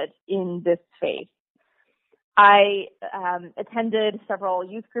interested in this faith. I attended several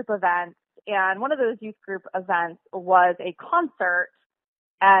youth group events, and one of those youth group events was a concert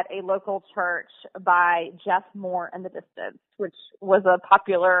at a local church by Jeff Moore and the Distance, which was a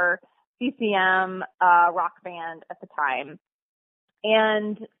popular CCM rock band at the time.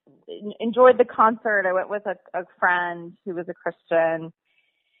 And enjoyed the concert. I went with a friend who was a Christian.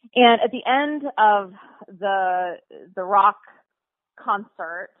 And at the end of the rock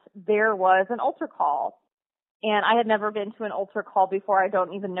concert, there was an altar call. And I had never been to an altar call before. I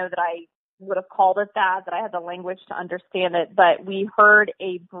don't even know that I would have called it that I had the language to understand it. But we heard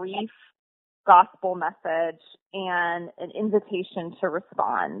a brief gospel message and an invitation to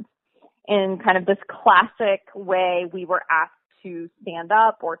respond. In kind of this classic way, we were asked to stand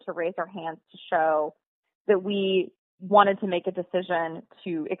up or to raise our hands to show that we wanted to make a decision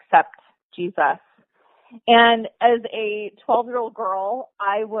to accept Jesus. And as a 12-year-old girl,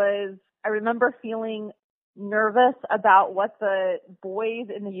 I remember feeling nervous about what the boys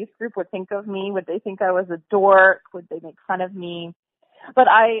in the youth group would think of me. Would they think I was a dork? Would they make fun of me? But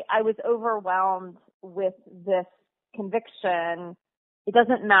I was overwhelmed with this conviction. It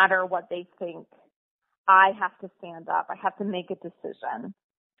doesn't matter what they think. I have to stand up. I have to make a decision.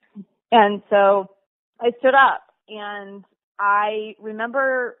 And so I stood up, and I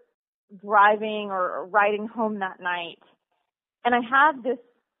remember driving or riding home that night, and I had this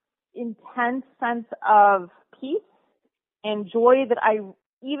intense sense of peace and joy that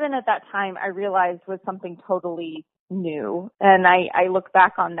even at that time, I realized was something totally new. And I look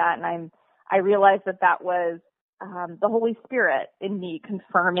back on that, and I realized that was the Holy Spirit in me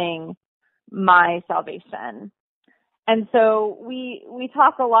confirming my salvation. And so we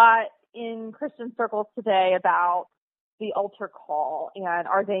talk a lot in Christian circles today about the altar call and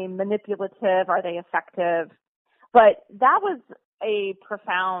are they manipulative? Are they effective? But that was a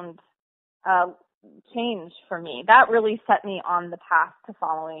profound change for me. That really set me on the path to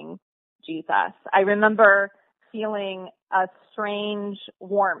following Jesus. I remember feeling a strange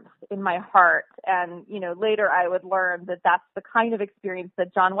warmth in my heart. And, later I would learn that that's the kind of experience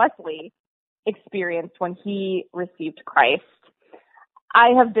that John Wesley experienced when he received Christ. I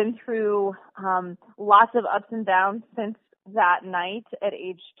have been through lots of ups and downs since that night at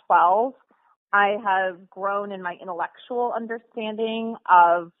age 12. I have grown in my intellectual understanding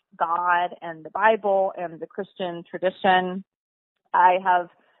of God and the Bible and the Christian tradition. I have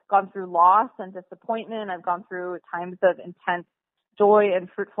gone through loss and disappointment. I've gone through times of intense joy and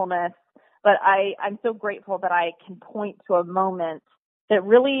fruitfulness. But I'm so grateful that I can point to a moment that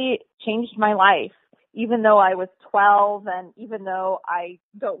really changed my life, even though I was 12 and even though I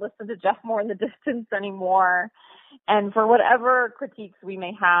don't listen to Jeff Moore in the Distance anymore. And for whatever critiques we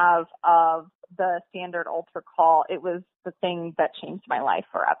may have of the standard altar call, it was the thing that changed my life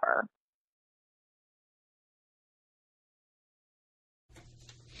forever.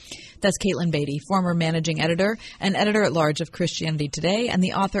 That's Caitlin Beatty, former managing editor and editor-at-large of Christianity Today and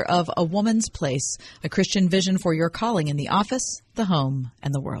the author of A Woman's Place, A Christian Vision for Your Calling in the Office, the Home,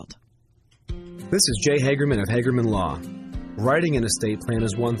 and the World. This is Jay Hagerman of Hagerman Law. Writing an estate plan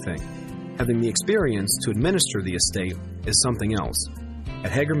is one thing. Having the experience to administer the estate is something else.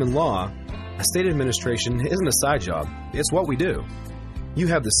 At Hagerman Law, estate administration isn't a side job. It's what we do. You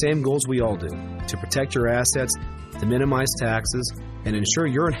have the same goals we all do, to protect your assets, to minimize taxes, and ensure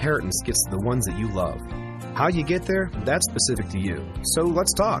your inheritance gets to the ones that you love. How you get there, that's specific to you. So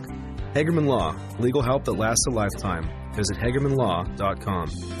let's talk. Hagerman Law, legal help that lasts a lifetime. Visit HagermanLaw.com.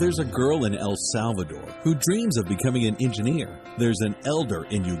 There's a girl in El Salvador who dreams of becoming an engineer. There's an elder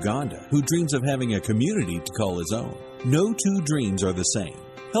in Uganda who dreams of having a community to call his own. No two dreams are the same.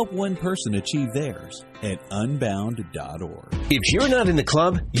 Help one person achieve theirs at unbound.org. If you're not in the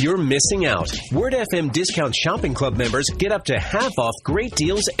club, you're missing out. Word FM Discount Shopping Club members get up to half off great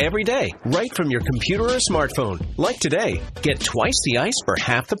deals every day, right from your computer or smartphone. Like today, get twice the ice for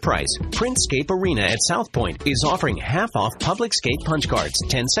half the price. Printscape Arena at South Point is offering half off public skate punch cards,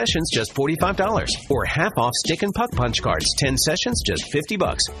 10 sessions just $45, or half off stick and puck punch cards, 10 sessions just $50.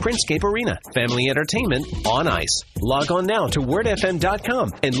 Printscape Arena, family entertainment on ice. Log on now to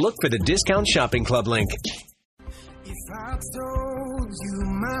wordfm.com and look for the Discount Shopping Club link. If I told you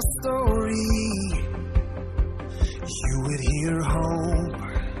my story, you would hear hope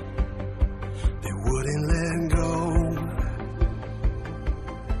that wouldn't let go.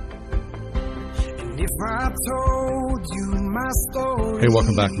 And if I told you my story... Hey,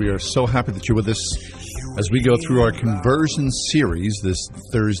 welcome back. We are so happy that you're with us as we go through our conversion series this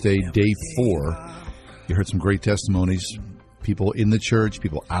Thursday, day 4. You heard some great testimonies. People in the church,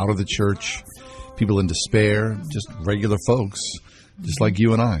 people out of the church, people in despair, just regular folks, just like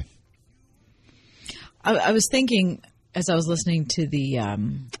you and I. I was thinking as I was listening to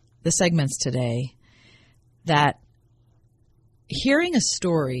the segments today that hearing a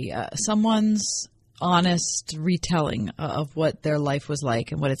story, someone's honest retelling of what their life was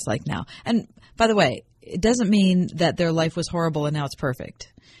like and what it's like now. And by the way, it doesn't mean that their life was horrible and now it's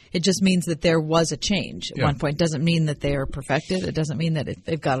perfect. It just means that there was a change at one point. It doesn't mean that they are perfected. It doesn't mean that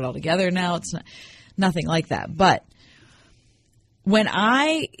they've got it all together now. It's nothing like that. But when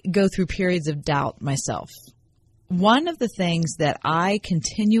I go through periods of doubt myself, one of the things that I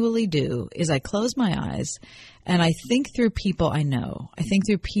continually do is I close my eyes and I think through people I know. I think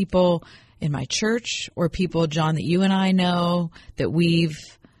through people in my church or people, John, that you and I know that we've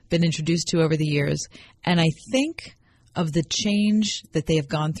been introduced to over the years. And I think of the change that they have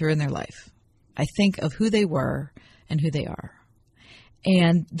gone through in their life. I think of who they were and who they are.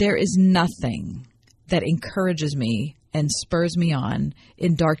 And there is nothing that encourages me and spurs me on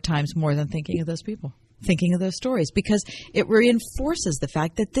in dark times more than thinking of those people, thinking of those stories, because it reinforces the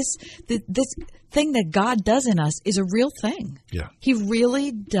fact that this thing that God does in us is a real thing. Yeah. He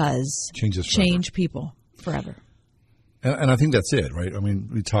really does change people forever. And I think that's it, right? I mean,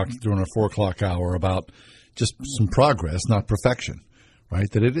 we talked during our 4 o'clock hour about just some progress, not perfection, right?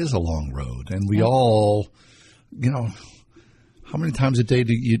 That it is a long road. And we all, how many times a day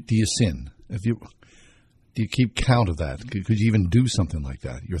do you sin? Do you keep count of that? Could you even do something like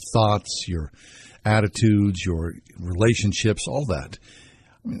that? Your thoughts, your attitudes, your relationships, all that.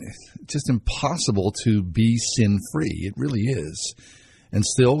 I mean, it's just impossible to be sin-free. It really is. And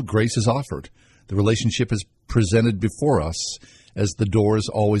still, grace is offered. The relationship is presented before us as the door is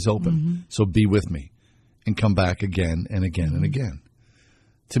always open. Mm-hmm. So be with me and come back again and again and again.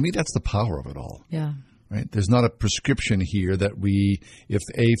 To me, that's the power of it all. Yeah. Right? There's not a prescription here that if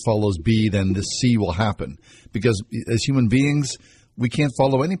A follows B, then the C will happen. Because as human beings, we can't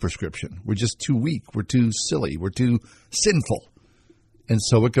follow any prescription. We're just too weak. We're too silly. We're too sinful. And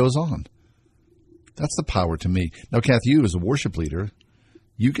so it goes on. That's the power to me. Now, Kathy, you as a worship leader,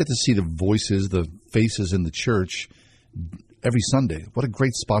 you get to see the voices, the faces in the church every Sunday. What a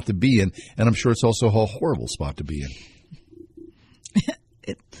great spot to be in. And I'm sure it's also a horrible spot to be in.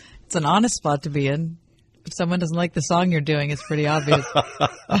 It's an honest spot to be in. If someone doesn't like the song you're doing, it's pretty obvious.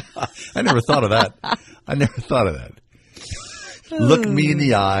 I never thought of that. Look me in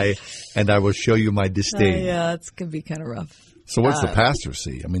the eye, and I will show you my disdain. Yeah, it can be kind of rough. So what's the pastor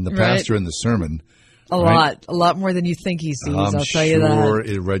see? I mean, the pastor in the sermon. A lot more than you think he sees, I'll tell you that. I'm sure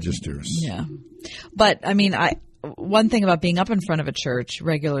it registers. Yeah. But, I mean, one thing about being up in front of a church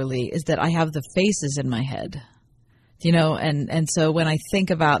regularly is that I have the faces in my head. And so when I think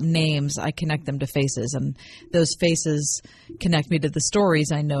about names, I connect them to faces, and those faces connect me to the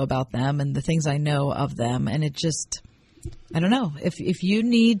stories I know about them and the things I know of them, and it just I don't know. If you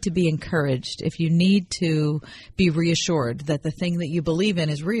need to be encouraged, if you need to be reassured that the thing that you believe in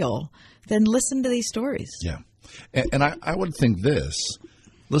is real, then listen to these stories. Yeah. And I would think this.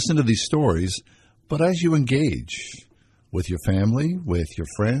 Listen to these stories, but as you engage with your family, with your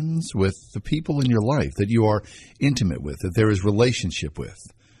friends, with the people in your life that you are intimate with, that there is relationship with,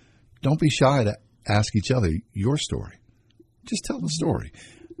 don't be shy to ask each other your story. Just tell the story.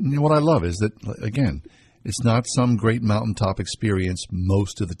 You know, what I love is that, again, it's not some great mountaintop experience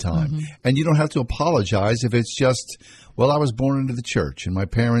most of the time. Mm-hmm. And you don't have to apologize if it's just, well, I was born into the church and my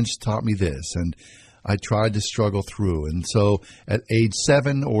parents taught me this and I tried to struggle through. And so at age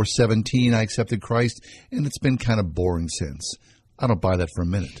 7 or 17, I accepted Christ, and it's been kind of boring since. I don't buy that for a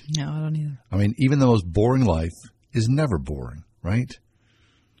minute. No, I don't either. I mean, even the most boring life is never boring, right?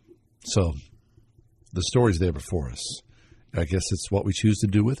 So the story's there before us. I guess it's what we choose to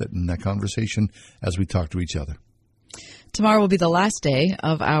do with it in that conversation as we talk to each other. Tomorrow will be the last day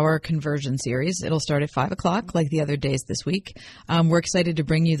of our conversion series. It'll start at 5 o'clock like the other days this week. We're excited to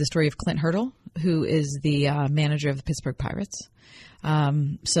bring you the story of Clint Hurdle, who is the manager of the Pittsburgh Pirates.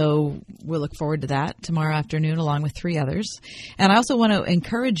 So we'll look forward to that tomorrow afternoon along with 3 others. And I also want to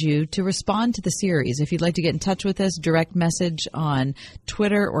encourage you to respond to the series. If you'd like to get in touch with us, direct message on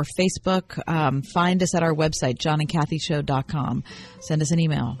Twitter or Facebook. Find us at our website, johnandkathyshow.com. Send us an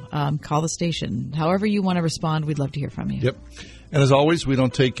email. Call the station. However you want to respond, we'd love to hear from you. Yep. And as always, we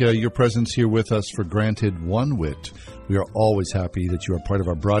don't take your presence here with us for granted one whit. We are always happy that you are part of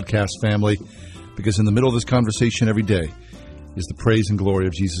our broadcast family, because in the middle of this conversation every day is the praise and glory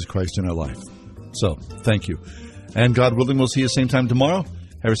of Jesus Christ in our life. So, thank you. And God willing, we'll see you same time tomorrow.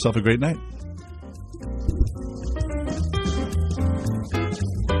 Have yourself a great night.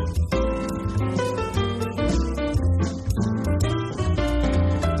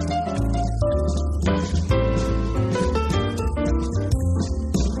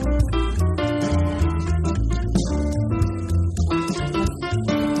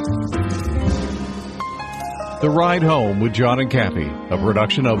 The Ride Home with John and Kathy, a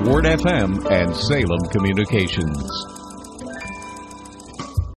production of Word FM and Salem Communications.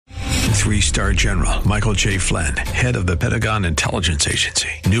 3-star General Michael J. Flynn, head of the Pentagon Intelligence Agency,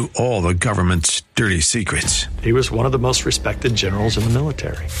 knew all the government's dirty secrets. He was one of the most respected generals in the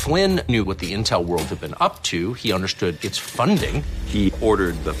military. Flynn knew what the intel world had been up to. He understood its funding. He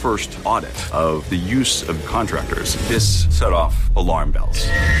ordered the first audit of the use of contractors. This set off alarm bells.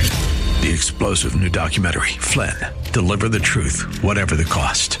 The explosive new documentary, Flynn, Deliver the Truth, Whatever the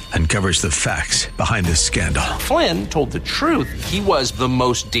Cost, uncovers the facts behind this scandal. Flynn told the truth. He was the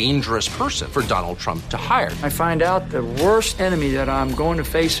most dangerous person for Donald Trump to hire. I find out the worst enemy that I'm going to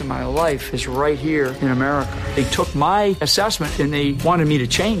face in my life is right here in America. They took my assessment and they wanted me to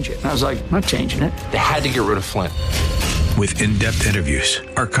change it. And I was like, I'm not changing it. They had to get rid of Flynn. With in-depth interviews,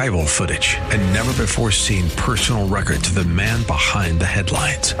 archival footage, and never-before-seen personal records of the man behind the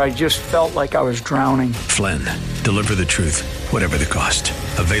headlines. I just felt like I was drowning. Flynn, Deliver the Truth, Whatever the Cost.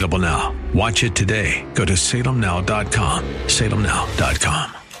 Available now. Watch it today. Go to salemnow.com.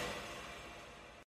 salemnow.com.